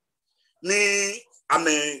osofwe ni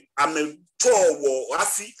ame towo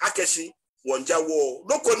afi akeshi wonja wo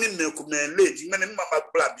no ko ni me komen lady me ni mama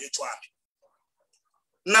gbra bi etu ami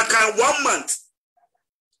na kan 1 month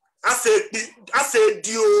ase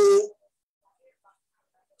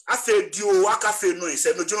dio akafe no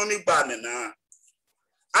ise no jono ni gba me na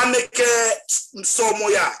ameke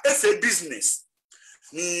Asamoah efe business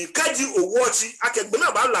ni kaji owochi akegbe na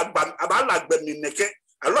abalagba ni neke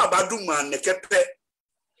alo abaduma neke pe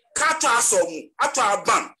kata Asamoah ato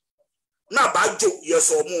aban na abajo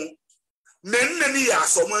yesomu menni ya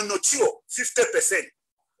Asamoah no tio 50%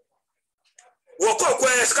 woko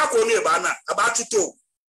ska ko ni ba na abatuto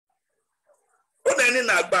o na ni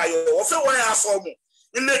na agba yo o fe wa ya Asamoah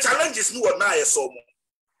in the challenges ni wona Asamoah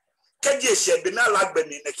kaji ehye bi na lagba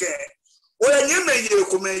ni neke o enye me ye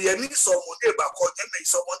ko me ye ni Asamoah de ba ko nye me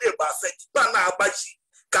Asamoah de ba fe ba na abaji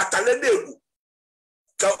katale degu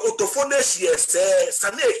ka otofone hye se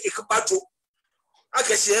sane ikbajo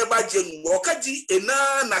akese ba je nu okaji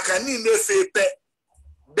ena na kani na fepe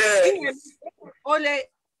de ole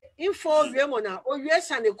info remona oye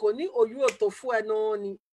sane koni oyu otofu eno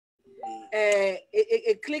ni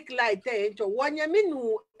click light into wanya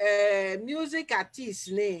minu music artist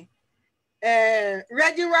ne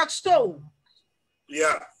Reggie Rockstone.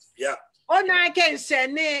 Yeah. Ona can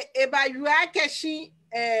send eba you akeshi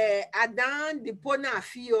adan di pona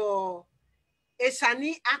fio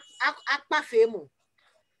esani akpa femu.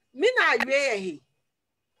 Mina yue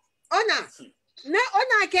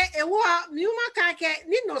Ona ke ewo miuma ka ke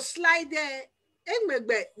ni no slide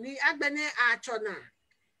emegbe ni agbene achona.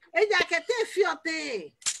 Eja kete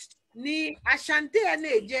fiote ni ashante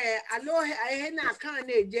na-eje alohe ehe na aka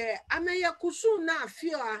na-eje ameye kusu na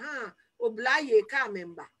fio aha oblaye ka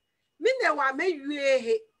memba mine wa mewie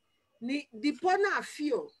ehe ni dipo na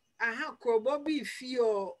fio aha krobo bi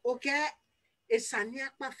fio oke esani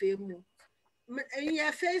akpafe mu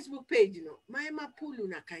in Facebook page no my pulu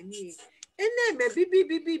na kanie ene me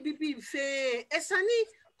bibi fe esani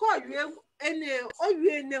ko yue ene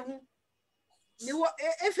oyue ne hu ni wo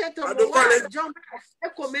efeto mo wa jump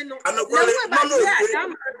ekomeno lewe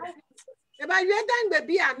ba yue dan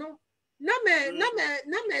baby ano na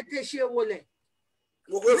me teshie wole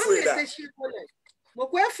mo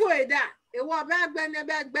kwe foida e wo ba gbe ne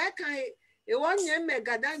ba gbe kan e wo nye me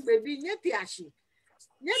gadan baby nye ti ashi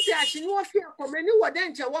ni wo fi ekomeni wo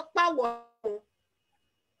den che wo pa wo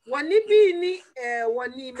woni bi ni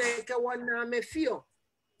woni me ke wona me fio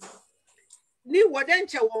ni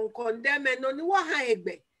wodenche won condemn no ni wo ha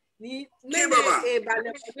egbe ni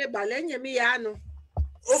mene bale nyemi ya no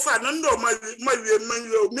ofa no ndo ma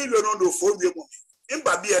million no do fo wie mo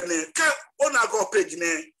imba bia ne ka ona go page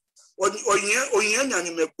ne oyin nya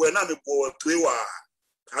ni mekwe na mekwo twewa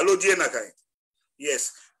alo die na kai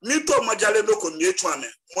yes mi to majale no ko mi etu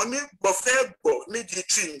ame money bofe gbo ni di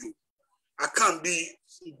trindu akan bi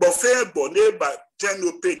bofe gbo ne ba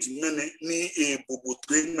general page mene ni bobo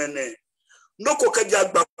twe mene noko kaja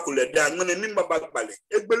gba kule da ngene ni mbaba gbale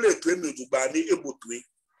egbele etu emejugba ni ebotwe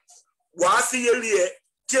wa fi yelie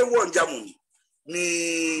je won jamuni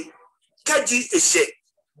ni kaji ehye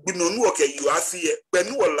gbinonu oke yu afiye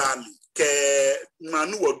penu olami ke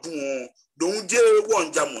manu odun don je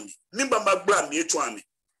won jamuni ni mbaba gba mi etu ame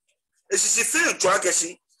esisi fe etu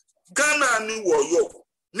akeshi Ghana ni wo yo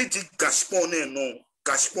ni di gaspone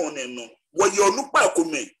no wo yo nupa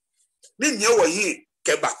kome ni nye wo yin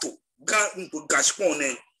ke bato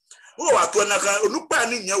gaspone wo ato na ka onupa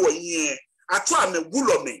ni nye wo yin ato ame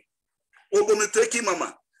wulome obometeki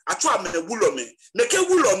mama ato ame wulome ne ke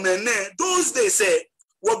wulome ne those days say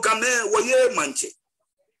wo game wo ye manche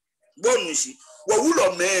bonushi wo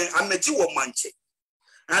wulome ameji wo manche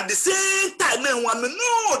at the same time na wa me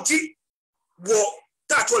no ji wo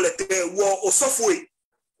tato lete wo osofoi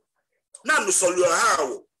na no solo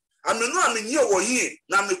hawo amenu amenye wo yin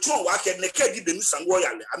na metu wa ke ne kedi benu sango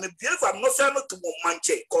yale ame bief am no fa no to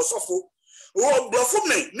manche ko sofo wo blofo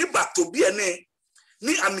me ni bato bi ene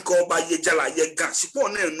ni amiko oba ye jala ye gan sipo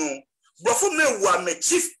na no blofo me wo am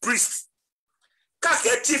chief priest ka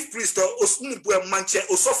ke chief priest osuni bu manche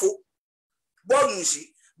osofo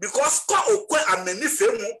bonushi because ko okwe ameni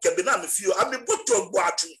femu ke be na me fio ame boto ogbo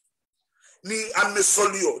atu ni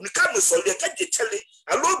amesolio ni ka mesolio ka je chele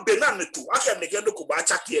alo be na metu aka me ke do ko ba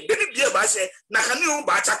chake be ni bie ba se na ka ni o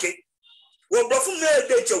ba chake wo bofu me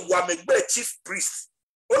de che wa me gbe chief priest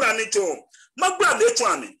ona ni to magba me tu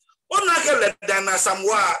ame ona ke le dan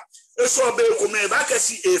Asamoah eso be ko me ba ka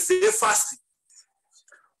si efe fast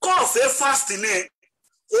ko fe fast ni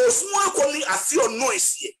o sumo ko ni afio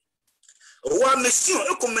noise ye wa mission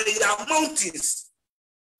e ko me ya mountains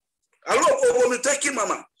alo o me take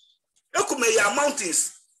mama ekume ya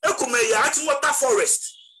mountains ekume ya water forest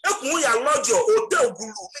ekume ya lodge hotel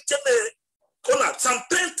gulu ni jeme ona some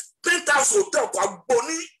penthouse hotel kwa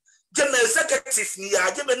boni jeme executive ni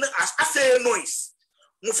ya jeme na afe noise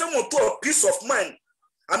mo fe mo to peace of mind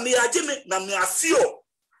ami ya jeme na me afio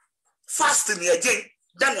fast ni again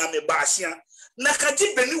dan ame baashia na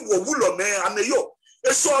kaji beni wo wulo me ameyo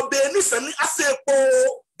eso be ni fani afe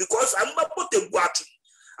po because amba pote guatu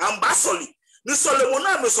amba soli ni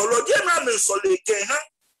Solomon me solo je na me solo ke ha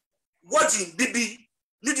wodi bibi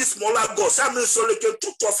ni di smaller gods am me solo ke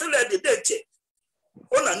tuto fele de dete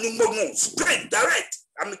ona ni mogun straight direct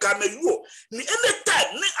amika me yo ni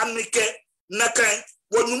anytime ni amike na kan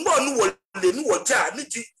wonu mo nu wo le ni wo ja ni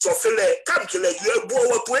di to fele kam kele yo ebu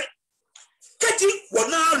owo to keti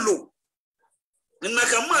wona lo ni na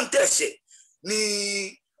kan man tese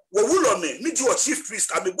ni wo wulo me ni di o chief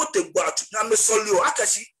priest am bote gbo atu na me solo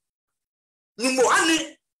akashi Numo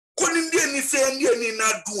ani koni ndie ni fe ndie ni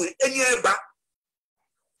na dun eni eba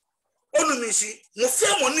onu nisi mo fe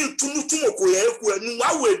mo ni tunu tumo ko ye ku enu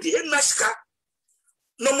wa we de na shika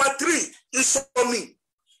number 3 isomi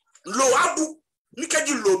lo abu ni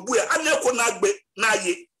kaji lo bu e ani ko na gbe na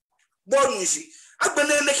ye bonu nisi agbe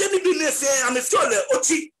na ne ke ni bi ne fe am fe ole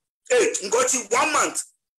oti ngoti 1 month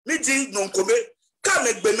niji nonkome ka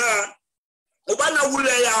megbena obana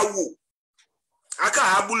wule ya wo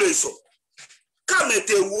aka abule so ka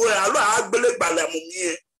mete wo alo agbele gbala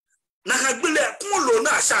mumie na agbele kunlo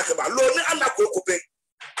na ashake ba lo ni anako kope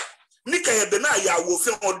ni kayebe na ya wo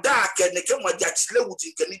fe oda ke ne ke mo ja chile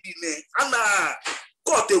wuti ke ni bi ne ana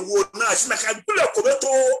kote wo na shi na agbele kobe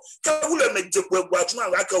to ka wule meje kwegwa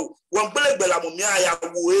atuma aka wo gbele gbala mumie ya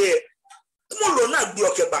wo e kunlo na gbe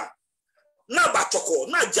okeba na batoko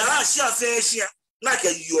na jara shi afenshia na ke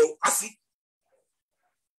yo afi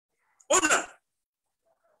ona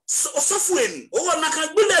osofueni o na kan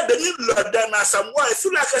gbele be ni loda na Asamoah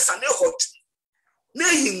efula ke sane hot na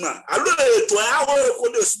hima alo eto awo ko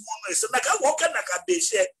de sumo no se na ka wo ke na ka be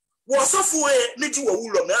she wo osofuwe ni ti wo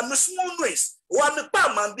wulo me am sumo noise wa me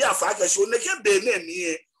pa man bi afa ke so ne ke be na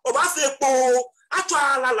mi o ba fe po ato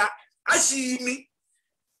alala ashimi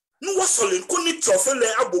nu wo solin ko ni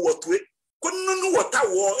trofele abowotwe ko nu wota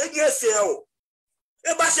wo enye se o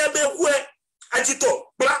e ba se be ku e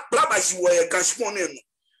agito bla ba ji wo e ganshipon no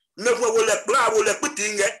megwe wole bla wole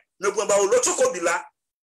pitinge megwe ba wole chokobila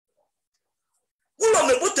ulo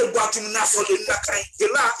me bote gwatum na sole na kan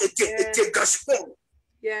ela ete ganshipon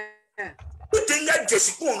pitinga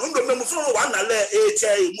jesipon ndo me mo fun wa na le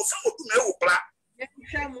eche mo fun odu me wo bla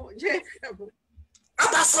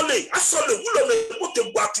aba sole asole ulo me bote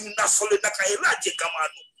gwatum na sole na kan ela je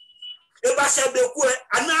kamano e ba se be ku e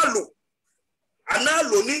analo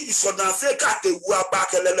ni isodan fe ka te wu aba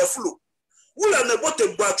kelele flo wula me bote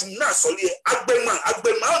gbatum na soli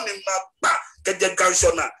agbema ni ma pa keje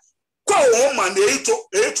ganshona ko o ma na eto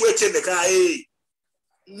eche ne kan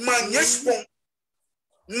manyespon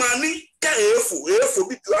mani ka efo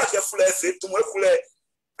bi tu ake flo efe tu mo flo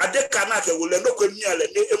ade kana ke wole no ko mi ale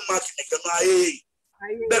ne emma ke ke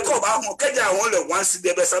no be ko ba ho keja won le once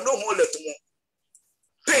de be sa no ho le tu mo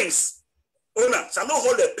pains ona sa no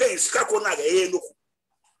ho le pains ka ko na ga no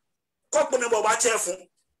ko ko ne bo ba chefu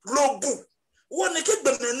lobu won ke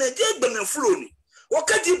gbemene flow ni o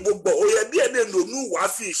ka di gbogbo o ye bi e de no nu wa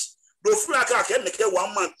fish do fula ka ke ne ke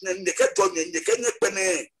 1 month ne ke to ne ke ne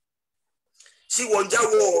pene si won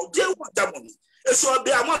jawo je wo damon e so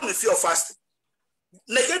be amon me feel fasting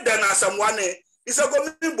ne ke dan Asamoah ne isa go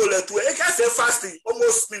mi boletu e ka say fasting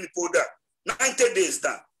almost mini powder 90 days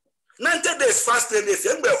down 90 days fasting ne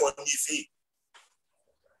fe ngbe ho ni fi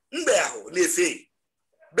ngbe aho ne fi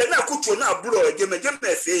be na kutu na buro e je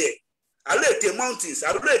me fe alete mountains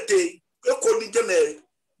alete ekoni jeme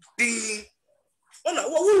di ona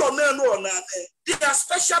wo lo me no na they are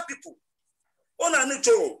special people ona ni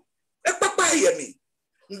to e papa yemi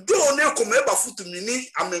ndo ne ko me ba futu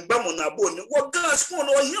ni amengba mo na bo ni wo gas ko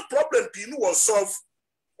no here problem pi ni won solve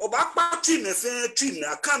o ba pa team e fe team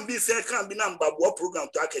na kan bi na mbabo program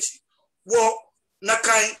to akeshi wo na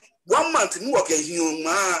kan 1 month ni wo ke hiun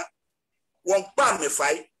ma won pa me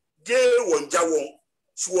fai je won ja won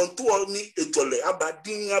suwonto ni etole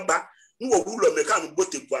abadin aba nwo wulo me kan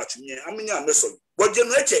bote bu atunye amenya meso boje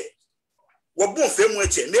no eche wo bon femu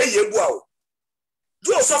eche na eyebu awo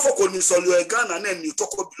do osofo ko ni solo e Ghana na ni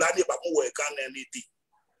toko bila ni ba mo wo e Ghana ni di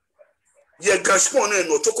ye gashpon na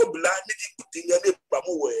no toko bila ni di putinga ni ba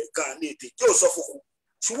mo wo e Ghana ni di do osofo ko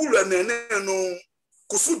si wulo na no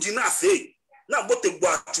kusudi na afi na bote bu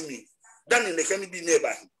atunye dani ne kan bi na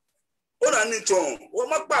ba ona ni ton wo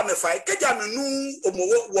magba me fa keja me nu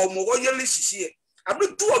omowo yeli sisi abi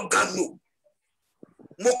tu ogano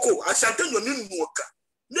moko asante yo ni nuoka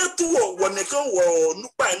ne tu wo ne kan wo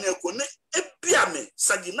nupa ne ko ne epia me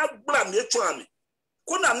sagi na bra me etu ame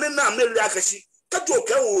ko na me na me lia kashi kajo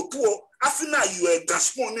ke wo tu afina you e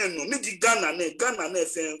gaspon ne no ni di Ghana ne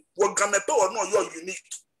fe wo gamepe wo no yo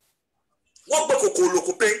unique wo gboko ko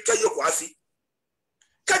loko pe ke yo ko afi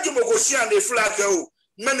kaji mo ko si ane flag o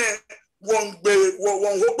mene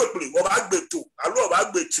won ho pepele wo ba gbe to alo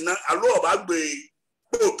ba gbe tina alo ba gbe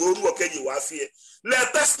to ru okeji wa fi le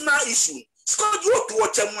personal issue skoju to wo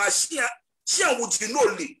chemu asia wuji no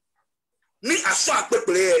le ni aso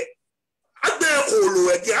apepele agbe ko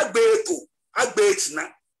lo ege agbe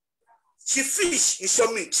tina she fish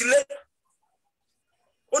isomi chile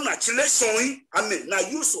ona chile sonyi ame na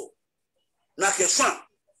yuso na keswan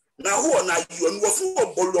na ho na yo ni wo fu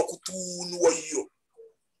obolo kutu ni wo yo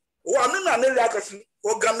wa na ne la kasi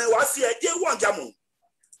o game wa fi e je won jamu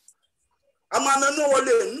amana no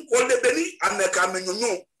wole beni ameka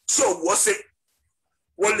menyonyo so wo se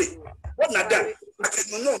wole wona da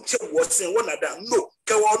akenyonyo che wo se wona da no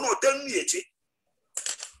ke wo no den ni eche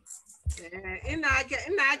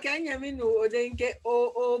ina aka nyami no odenke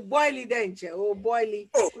o boily denche o boily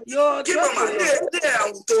yo ki mama de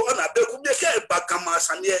auto ona be ku be ke ba kama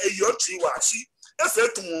sane e yo tri wa si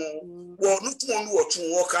Efetumo wo nutumo nu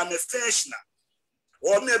otun wo ka me fenshna.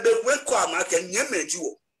 Wo me be kweko amaka nyemeji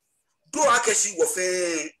wo. Do akeshi wo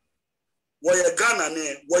fe wo ye Ghana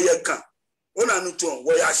ne wo ye Gan. Ona nuton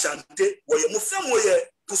wo ye Ashanti wo ye mufem wo ye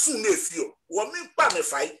pusu na efio. Wo me pa me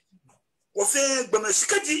fai. Wo fe gbama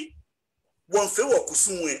sikaji wo fe wo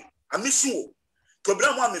kusunwe amishi wo.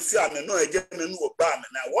 Problem wa me fi ame no eje me nu oba me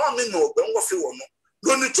na wa me no oba wo fe wo no.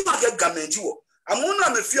 No ni tu ake gamenji wo. Amuna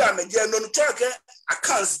me fi ame je no tu ake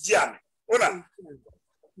accounts ji ame. Ona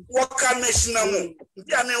wo ka meshina mo.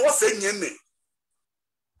 Bia ne wo fe nyeme.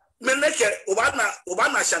 Meneke oba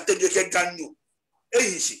na Ashanti de ke ganyo.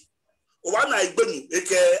 Eyishi. Oba na igbenu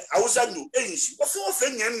eke Hausa nu eyishi. Wo fe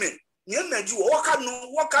nyeme. Nyeme ji wo ka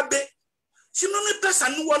no wo ka be. Sino ni pesa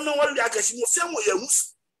ni wo no wo le akeshi mo fe mo ye husu.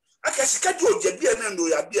 Akeshi ka di oje bi ene ndo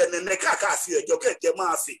ya bi ene ne ka afi ejo ke je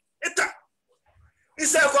ma afi. Eta.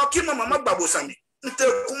 Ise ko ki mama gbagbo sami. Nte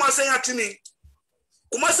kuma se ya tuni.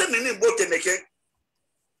 Kuma se ni bote neke.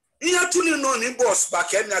 Iya tuni no ni boss ba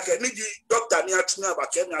ke mi ake ni di doctor ni atuni ba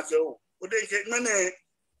ke mi ake o. O de nke mene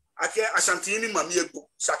ake Ashanti ni mami egbo.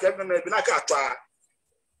 Sake me bi na ka atwa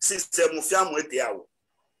system fi amu ede awo.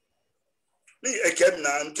 Ni ekem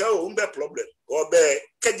na nke o mbe problem. O be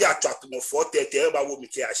keji atwa to mo 430 ba wo mi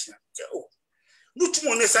ke ahia. Ke o.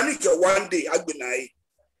 Nutumo ne sani ke one day agbena yi.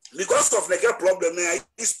 Because of the problem, I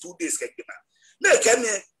used 2 days. No, came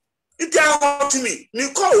here. It happened to me.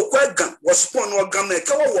 Nicole Quagan was spawned or gamme,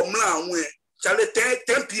 cover womla, where shall it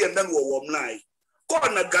 10 p.m. then were womla.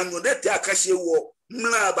 Corner gun with that Akashi war,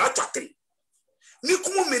 mla batting.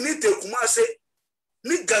 Niku minute, Kumase,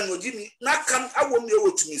 Nigan Jimmy, not come, I won't be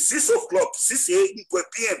able to me 6 o'clock, 6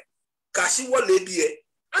 p.m. Kashi wa lady,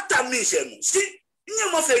 at a mission. See, in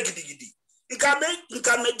your mouth, giddy. In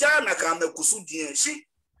Kamejana, Kame Kusudi, she.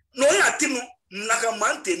 No ya tinu naka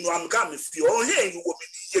mante no amka me fi o he you wo me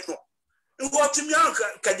ye no ngo tumi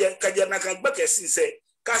anka kaje naka gbeke sinse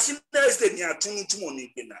kashi next day ni atunu tumo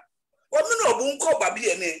ni gbena o me no bu nko ba bi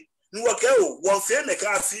ene ni wo ke o won fe ne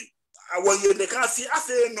ka fi awon ye ne ka fi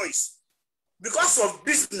afe noise because of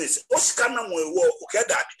business o sika na mo ewo o ke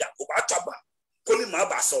da bida o ba taba ko ni ma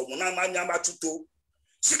ba so mo na ma nya ba tuto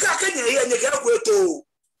sika kenye ye nye ke ko eto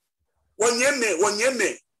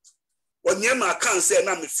wonyeme Wanyema can't say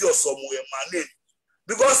na me feel some way my name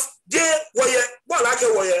because they were well like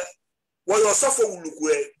were suffer look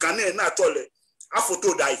Ghanaian na tole a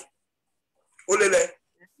photo die olele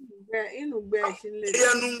inu gbe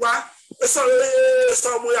enunwa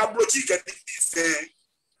so mo ya blochi ke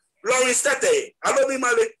Lawrence Tete alobi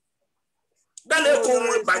male dan e ko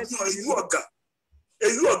mo ba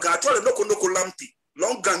eyu oga tole no lampi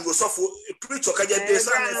long gang go suffer preacher ka je dey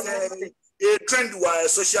a trend wa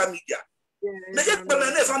social media. Neke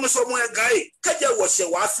pemene fami so mo guy kaje wo se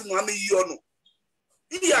wa afi mo ami yi ono.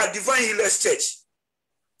 Iya Divine Healers Church.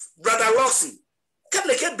 Brother Lawson.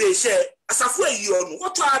 Keneke be she asafo yi ono.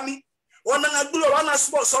 What ami? Ona ngagbulo wana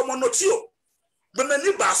sport so mo notio.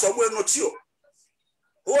 Bemeni ba so mo notio.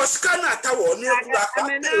 O scan atawo ni ekura.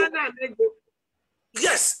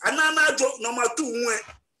 Yes, anana jo number 2 nwe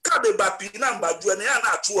kabe ba pi na mbadu na ya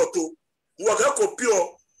na atu oto. Wo ga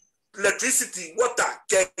kopio electricity, water,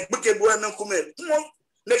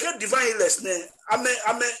 make Divine Healers ne ame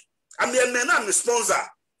na sponsor.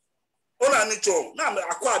 Ola ni cho na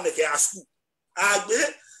akwa make a school.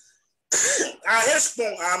 Agbe a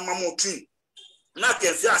hespon a mamotri na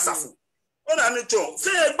ke fi asafo. Ola ni cho fe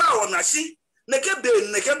gba ona si neke be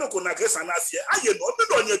neke no ko na ke sana fie aye no me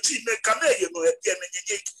do nya twi ne ka na ye no e pie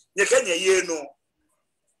ne kenye ye no.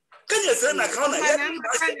 Kenye fe na ka na ye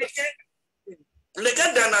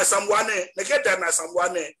Nekeda na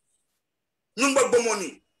Asamoah Nyumba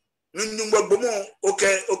bomoni. Nyumba bomo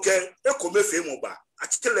okay. Eko mefe mo ba.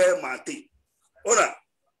 Atile mate. Ona.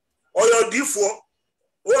 Oyo difo.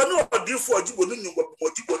 Ono difo jibo nyumba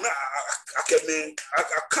bomo jibo na akeme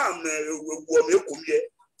akam wo me ekomie.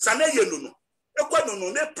 Sana ye no. Ekwa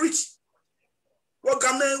no ne preach. Wo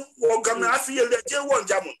game afiye leje won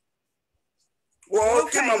jamu. Wo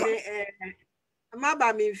kemama.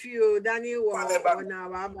 Maba mi fio Dani na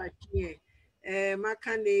baba chie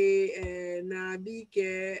makane na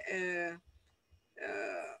bike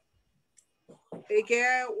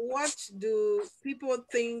what do people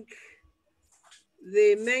think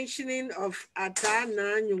the mentioning of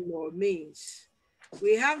Atana Nyumo means?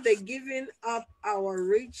 We have the giving up our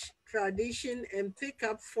rich tradition and pick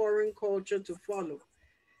up foreign culture to follow.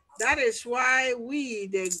 That is why we,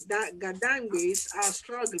 the Gadangis, are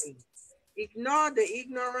struggling. Ignore the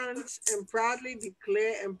ignorance and proudly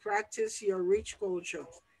declare and practice your rich culture.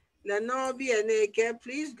 Lenobi and Eke,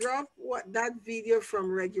 please drop that video from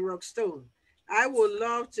Reggie Rockstone. I would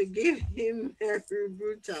love to give him a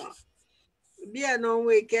rebuttal.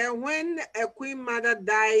 When a queen mother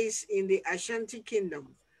dies in the Ashanti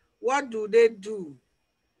kingdom, what do they do?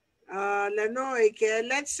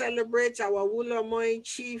 Let's celebrate our Wulamoy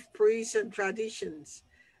chief priests and traditions.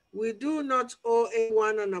 We do not owe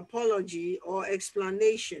anyone an apology or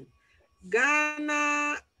explanation.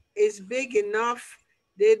 Ghana is big enough.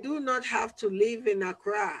 They do not have to live in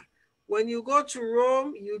Accra. When you go to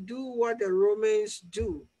Rome, you do what the Romans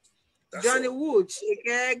do. Johnny Woods,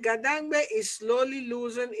 Gadangbe is slowly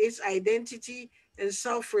losing its identity and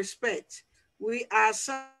self-respect. We are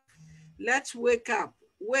let's wake up,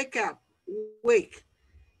 wake up, wake.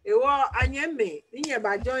 Ewo anyeme, ninye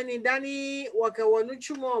ba joini dani wake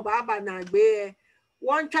wanuchumo baba na gbe.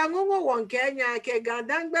 Wantangongo wankenya ke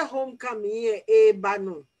Gadangbe homecoming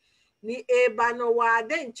ebano. Ni ebano wa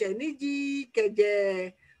denche niji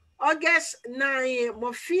keje August 9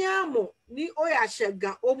 mofiamo ni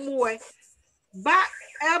oyashega omuwe ba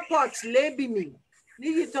airport lebi mi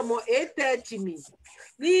ni tomo 8:30 mi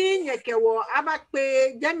ni nyeke wo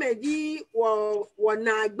abakpe jameji wo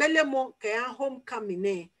na gbelemo ke homecoming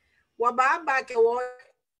ne wo ba ba ke wo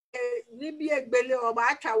ni bi egbele wo ba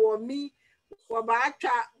atwa wo mi wo ba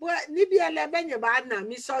atwa ni bi elebenye ba na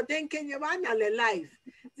mi so denkenye ba na le live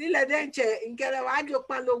ni le denche nkele wa jo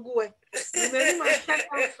palogu e imeni ma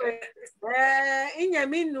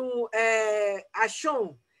inyaminu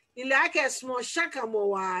ashon ile ake smo shaka mo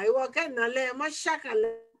wa iwo kana le ma shaka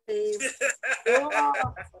le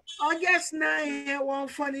August 9 one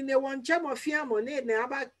funny ne one chamo fiamo ne na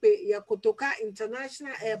abakpe ya Kotoka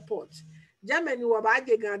International Airport Germany wa ba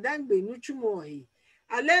je Gadangbe nuchumo hi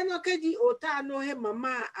ale no keji ota no he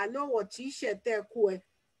mama alo wo t-shirt e ku e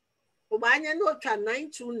obanya no twa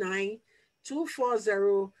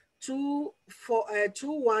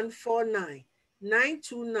 929-240-2149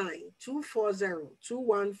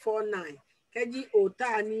 929-240-2149 keji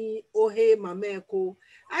otani ohe mameko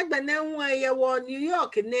agbene nwa ye wo New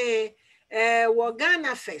York ne wo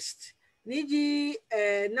Ghana Fest niji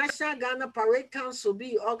National Ghana Parade Council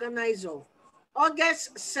be organizer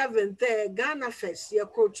August 7th Ghana Fest ye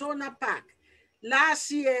Crotona Park.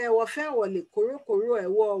 Last year, wale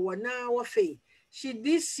koro na wafe. She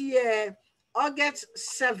this year, August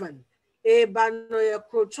 7, Banoya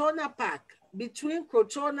Crotona Park, between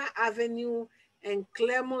Crotona Avenue and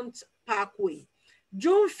Claremont Parkway.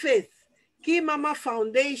 June 5th, Key Mama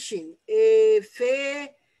Foundation,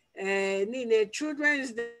 Nine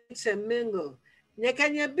Children's Dance and Mingle.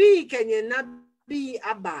 Nyekanya bi kenya na bi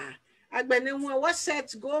aba. Agbenenwa what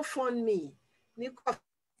set GoFundMe.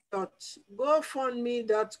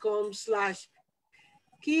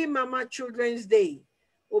 GoFundMe.com/Key Mama Children's Day.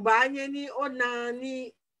 Obanyeni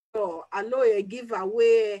onani aloe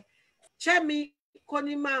giveaway. Chemi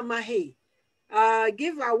koni mama hey.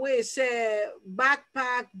 Giveaway say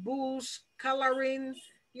backpack, books, coloring,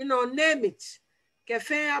 name it.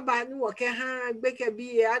 Kefe abani wake ha gbeke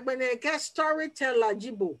biye agbene ke storyteller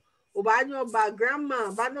jibo. Obanyo ba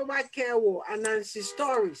grandma, bano ba kewo anansi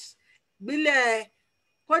stories. Bile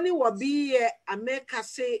Koni wabi America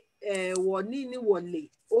se nini wole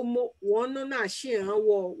omo wono na shi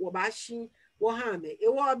wo wabashi wo hame e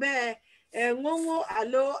wo be ngongo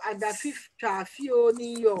alo adafif trafio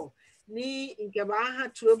ni yo ni nkeba ha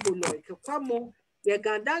tuebolo ke kwamo ye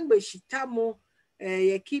Gadangbe shitamo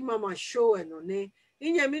ye Key Mama show eno ne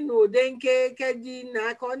inyami no denke keji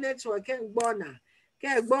na ko network ngbona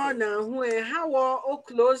ke gbona hu ha wo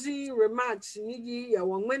closing remarks ni ya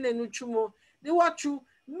wo nwene nu chumo ni wachu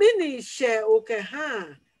mini share oke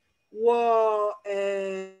ha wo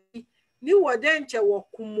ni wodenche wo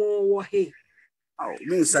kumo wo he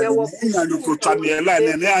means I don't go to me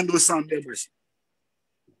line and do some members.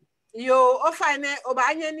 Yo ofane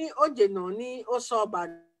obanye ni ojeno ni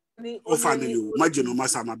osoba ni ofane you imagine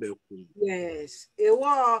masama be ku. Yes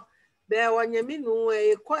ewo be wanyaminu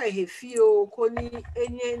ko ehefio ko ni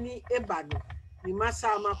enye ni ebano ni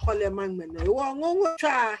masama kole mangmeno ewo ngongo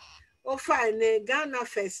cha o fine Ghana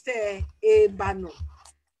Fest bano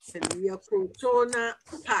ya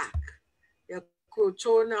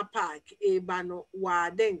Crotona Park bano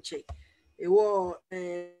wa denche ewo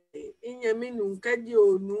inyaminu nkadi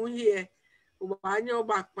onu hie obanya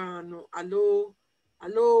obakpano alo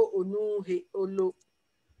onu he olo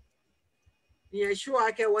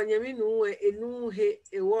yeshua ke wanyaminu enu he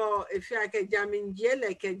ewo efi ake jamin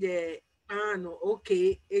jele keje ano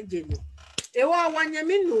okay ejeni ewa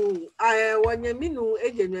wanyaminu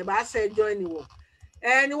ejenu ba se join wo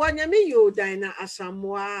ni wanyami yo dina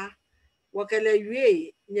Asamoah wakele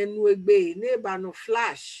yue nyenu egbe ne ba no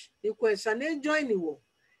flash ni kwensa ne join wo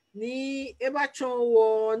ni ebachon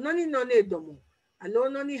wo noni noni domo alo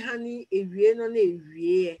noni hani ewie noni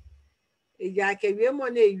ewie eja ke wie mo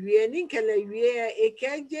na ewie ni nkele ewie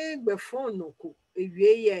ekeje gbe phone ko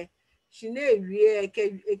ewie ye shine ewie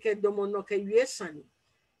eke domo no ke ewie sani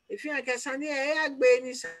efi ake sani e agbe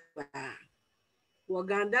ni sa wo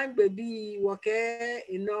gandan gbe bi wo ke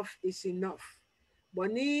enough is enough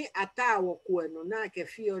boni ata wo ko no na ke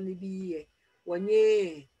fi oni bi ye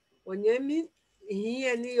wonye mi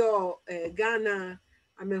here ni your Ghana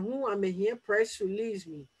I'm here press release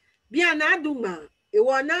me bia na aduma e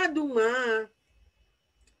wa na aduma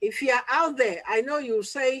if you are out there I know you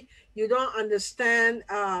say you don't understand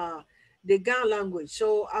the Ghana language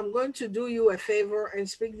so I'm going to do you a favor and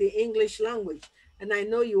speak the English language and I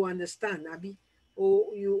know you understand Abi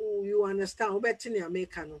or you understand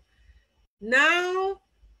now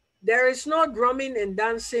there is no drumming and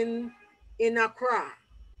dancing in Accra.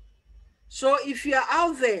 So if you're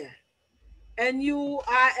out there and you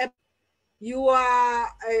have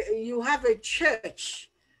a church,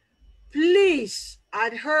 please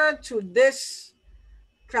adhere to this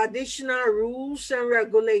traditional rules and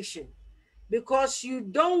regulation because you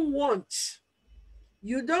don't want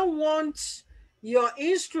your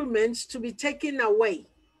instruments to be taken away.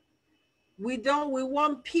 We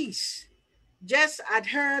want peace. Just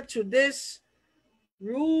adhere to this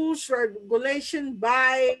rules, regulation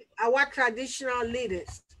by our traditional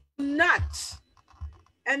leaders. Not,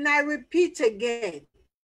 and I repeat again,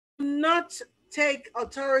 not take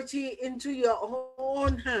authority into your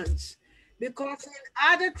own hands because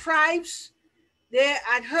in other tribes, they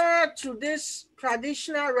adhere to this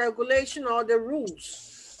traditional regulation or the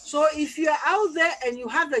rules. So if you're out there and you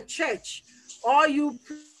have a church or you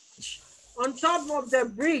preach on top of the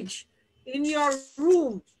bridge in your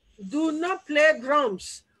room, do not play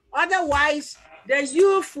drums. Otherwise, the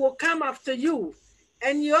youth will come after you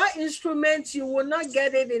and your instruments, you will not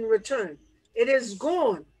get it in return. It is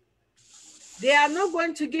gone. They are not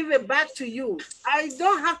going to give it back to you. I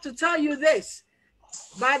don't have to tell you this,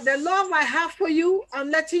 but the love I have for you,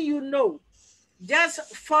 I'm letting you know.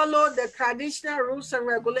 Just follow the traditional rules and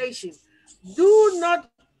regulations. Do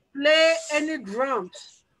not play any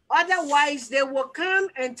drums. Otherwise, they will come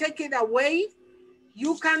and take it away.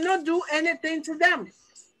 You cannot do anything to them.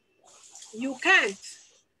 You can't.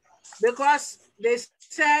 Because they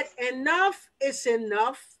said enough is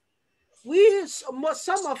enough.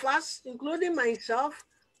 Some of us, including myself,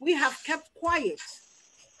 we have kept quiet.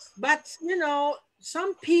 But,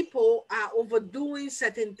 some people are overdoing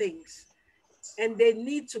certain things and they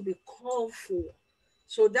need to be called for.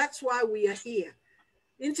 So that's why we are here.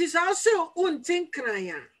 It is also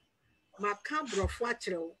untinkraya. Maka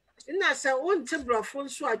brofwachero. Ina sa unti brofon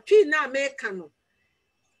so atwi na meka no.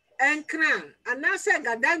 Enkra anase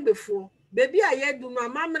gadan before. Baby aye du no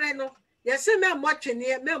amamre no. Yese me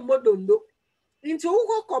mmotwene me mmodondo. Nti wo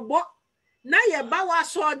kokobo na ye ba wa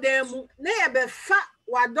so dan mu na ye be fa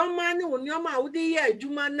wadoma ne onioma wodi ye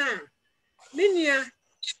adwuma na. Minia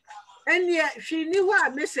enia hwini ho a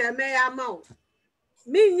mese me ya ma o.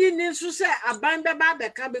 Minyi ni nso se aban beba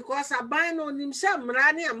beka because aban no nim se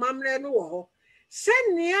mra ne amamre no wo ho. Se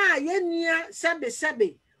nia ye nia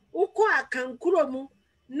sebe uko akankuro mu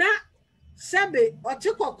na sebe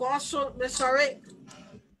otikoko so me sorry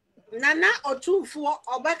nana otumfo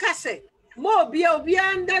obeka se mo obi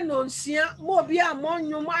anda no nsia mo obi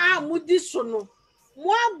amonyum a mudi so no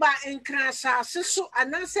mo aba nkra asase so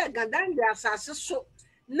anase gadande asase so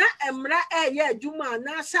na emra eye adwuma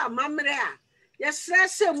anase amamre a yesra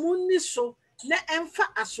se munni so na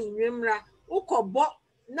emfa asonwemra ukobo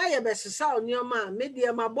na yebesesa onioma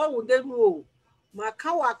medie mabo wudenu o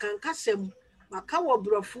makawa kankasem makawa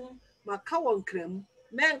brofum makawa nkrem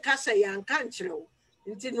menkasa yanka nkyerɛw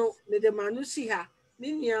nti no mede manu si ha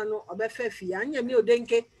minia no obefa fi anya mi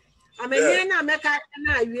odenke amenye na meka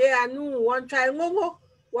na awie anu won try ngongo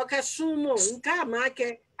wakasumo nka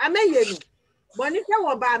make ameye no boni ke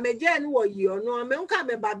wo ba meje ni wo yi ono amenka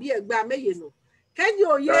me ba bi egba ameye no keji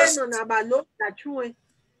oye no na balo tachue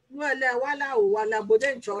no ele wala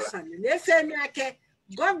boden chosan ne fe mi ake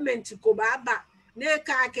government ko baba ne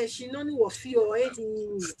ka ake shino ni wo fi o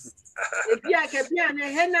ebi ake bia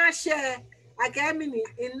ne he na share ake mini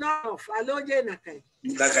enough aloje na kai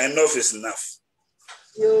like enough is enough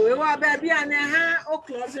yo e wa ba bia ne ha o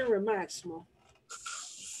closing remarks mo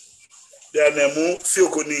there na mu fi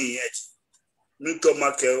ko ni yet nto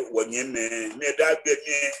make wonye me da gbe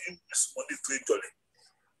ni small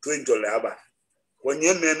 $20 aba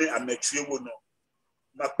wonye me ni ametue wo no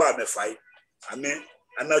makpa me fai ame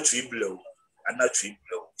anatue blow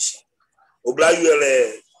obla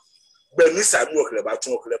yuele benisa nu okle ba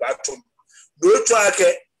tun do to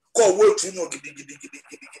ake Call what you know,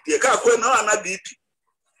 giddy. Can't quit now, and I beat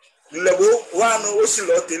level one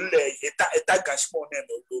oscillate in there, a tagashmon and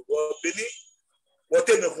Benny.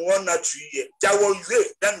 Whatever one not 3 years, Jawa,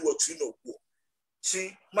 then what you know.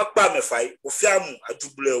 See, Macpa me fight, or Fiamu, a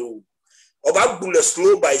double. Oba bullet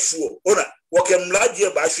slow by sure. Ona, walk large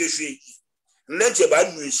year by she. Let your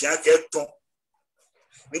bad musician get ton.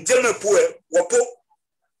 The general poor, wapo,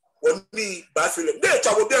 or me, baffling. There,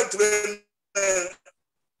 I will be to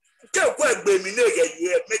tell quite baby nigger,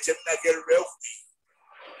 you have met him like a real.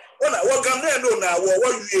 Ona, what can I know now?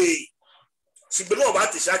 What you she belong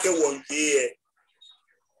about the shack 1 year.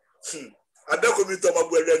 I don't commit to my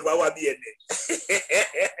brother, my be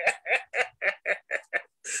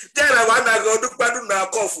Tell I want to go to Paduna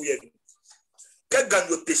coffee. Get gun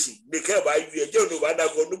your tissue, make her by you. You know, I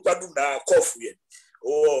go to Paduna coffee.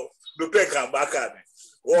 Or the peck and back at me.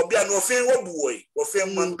 Or be an offend boy, or fair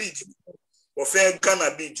man beat you, or fair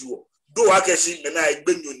canna beat you. Do I can see and I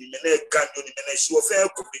bring you in a gun and she will fair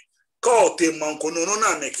cookie. Call Tim Manco, no,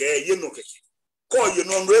 make a you know. Call you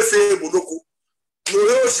no refe Buloku.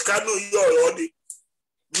 No, Scano, your body.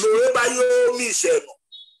 No, by your mission.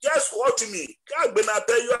 Just watch me. God, when I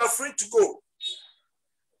tell you, are free to go.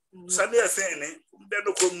 Sunday, saying, then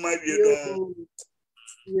look on my view.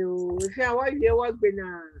 You, if I want you, what been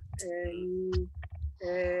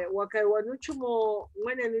what I want to more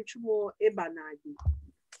when I need to more Ebanadi.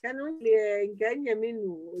 Can only get your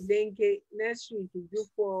menu, then next week do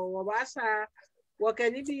for Wabasa. What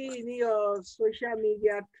can it be in your social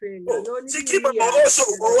media trend? Keep also,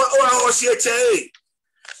 or was here.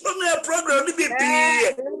 No me program ni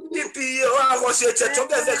BP o was here to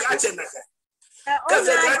get the catching.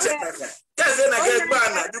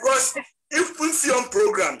 Because if we film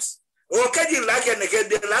programs, or can you like a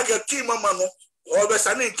key mama or the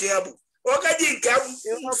sunny kiabu, or can you come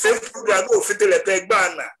same program go fit the peg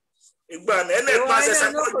banner. Igban and then passes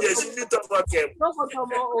and not just you talk about them. No,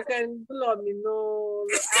 can blow me, no.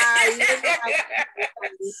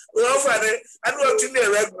 Well, Fanny, I know to me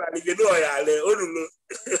regularly, you know, I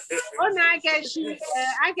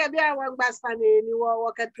I can be a one bastani, you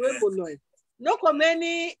walk at Wimbledon. No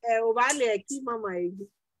commenty over a key mama.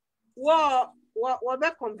 What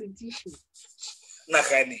competition?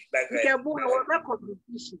 Nakani,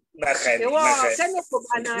 competition. Send it for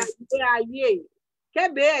an idea.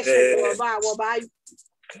 Kebe she wa ba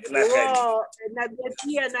na the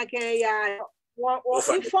na can ya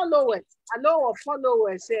followers allow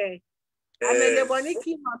followers say amele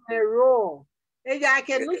boniki ma pero e ja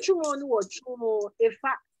ke nuchu onu wo chumo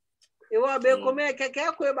efa e wo be come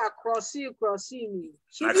keke ko ba cross mi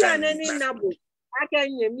she bi anani nabo aka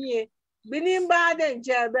nyemie binimba de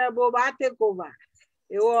nje be bo ba take over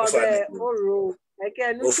e wo be oro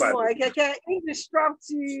eke nuchu eke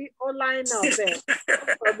indestructible online now there.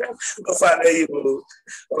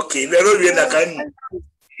 Okay,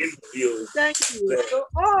 thank you. So,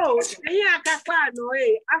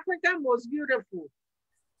 Africa most beautiful.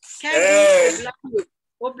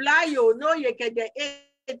 Oblayo, no, you can get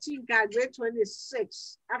 18, grade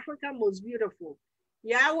 26. Africa most beautiful.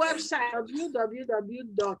 Yeah, website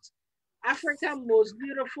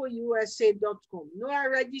www.africamostbeautifulusa.com. No, I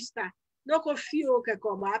register. No coffee okay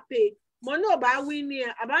come I pay. Mono ba winning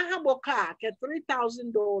about Haboka ke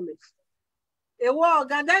 $3,000. E wo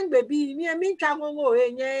gandan baby me mean can go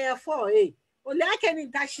enye 4 only I can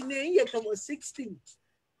in touch ye come 16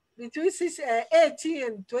 between 18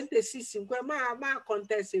 and 26 ma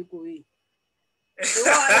contest go e wo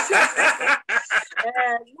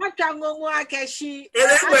what can go akashi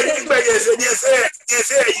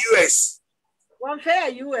US one fair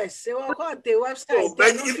US so what call the website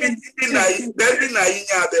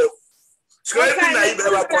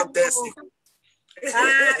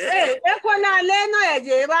Ekona leno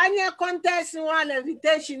eje banye contest one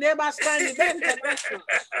invitation neighbor stand international.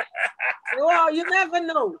 Oh, you never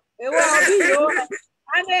know. It will be your and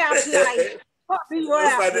apply. Be your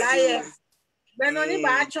apply. When only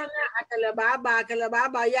bachona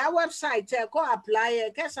akalaba ya website ko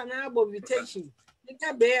apply kesana abo invitation. You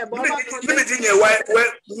can be a website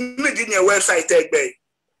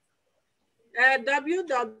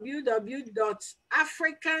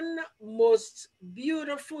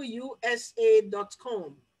www.africanmostbeautifulusa.com.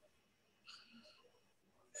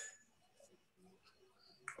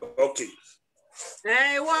 Okay.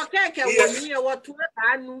 What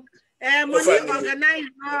money organize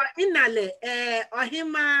inale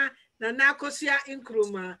ohima na nakosia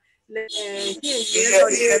inkruma yes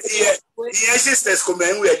sisters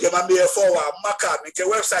come we get me forward maka me ke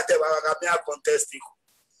website e ba me contest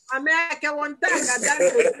America one time that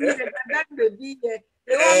the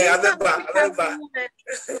I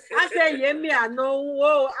say yemi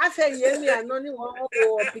ano ni won o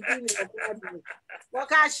pikin ni okuna.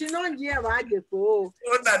 Waka shi no nje ba de ko.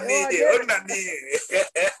 Ona ni.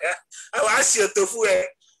 Awa ashi otofu e.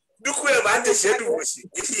 Duku e ba te shedu woshi.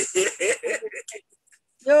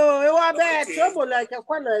 Yo, it was bad trouble like a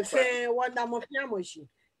corner fair one dam of Yamoshi.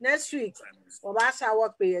 Next week, Obasa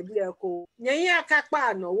work pay a dear co. Nyaya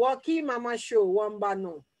Kakpano, walkie mama show one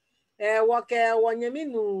bano. Walker one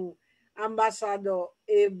yaminu ambassador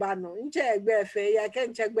a bano. In check befe, I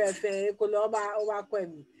can check befe, Coloba over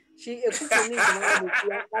Quemi. She a cooking in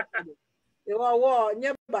the war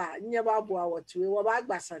never boa what we were back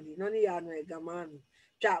basani, none yano a gamani.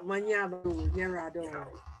 Chat mania, never.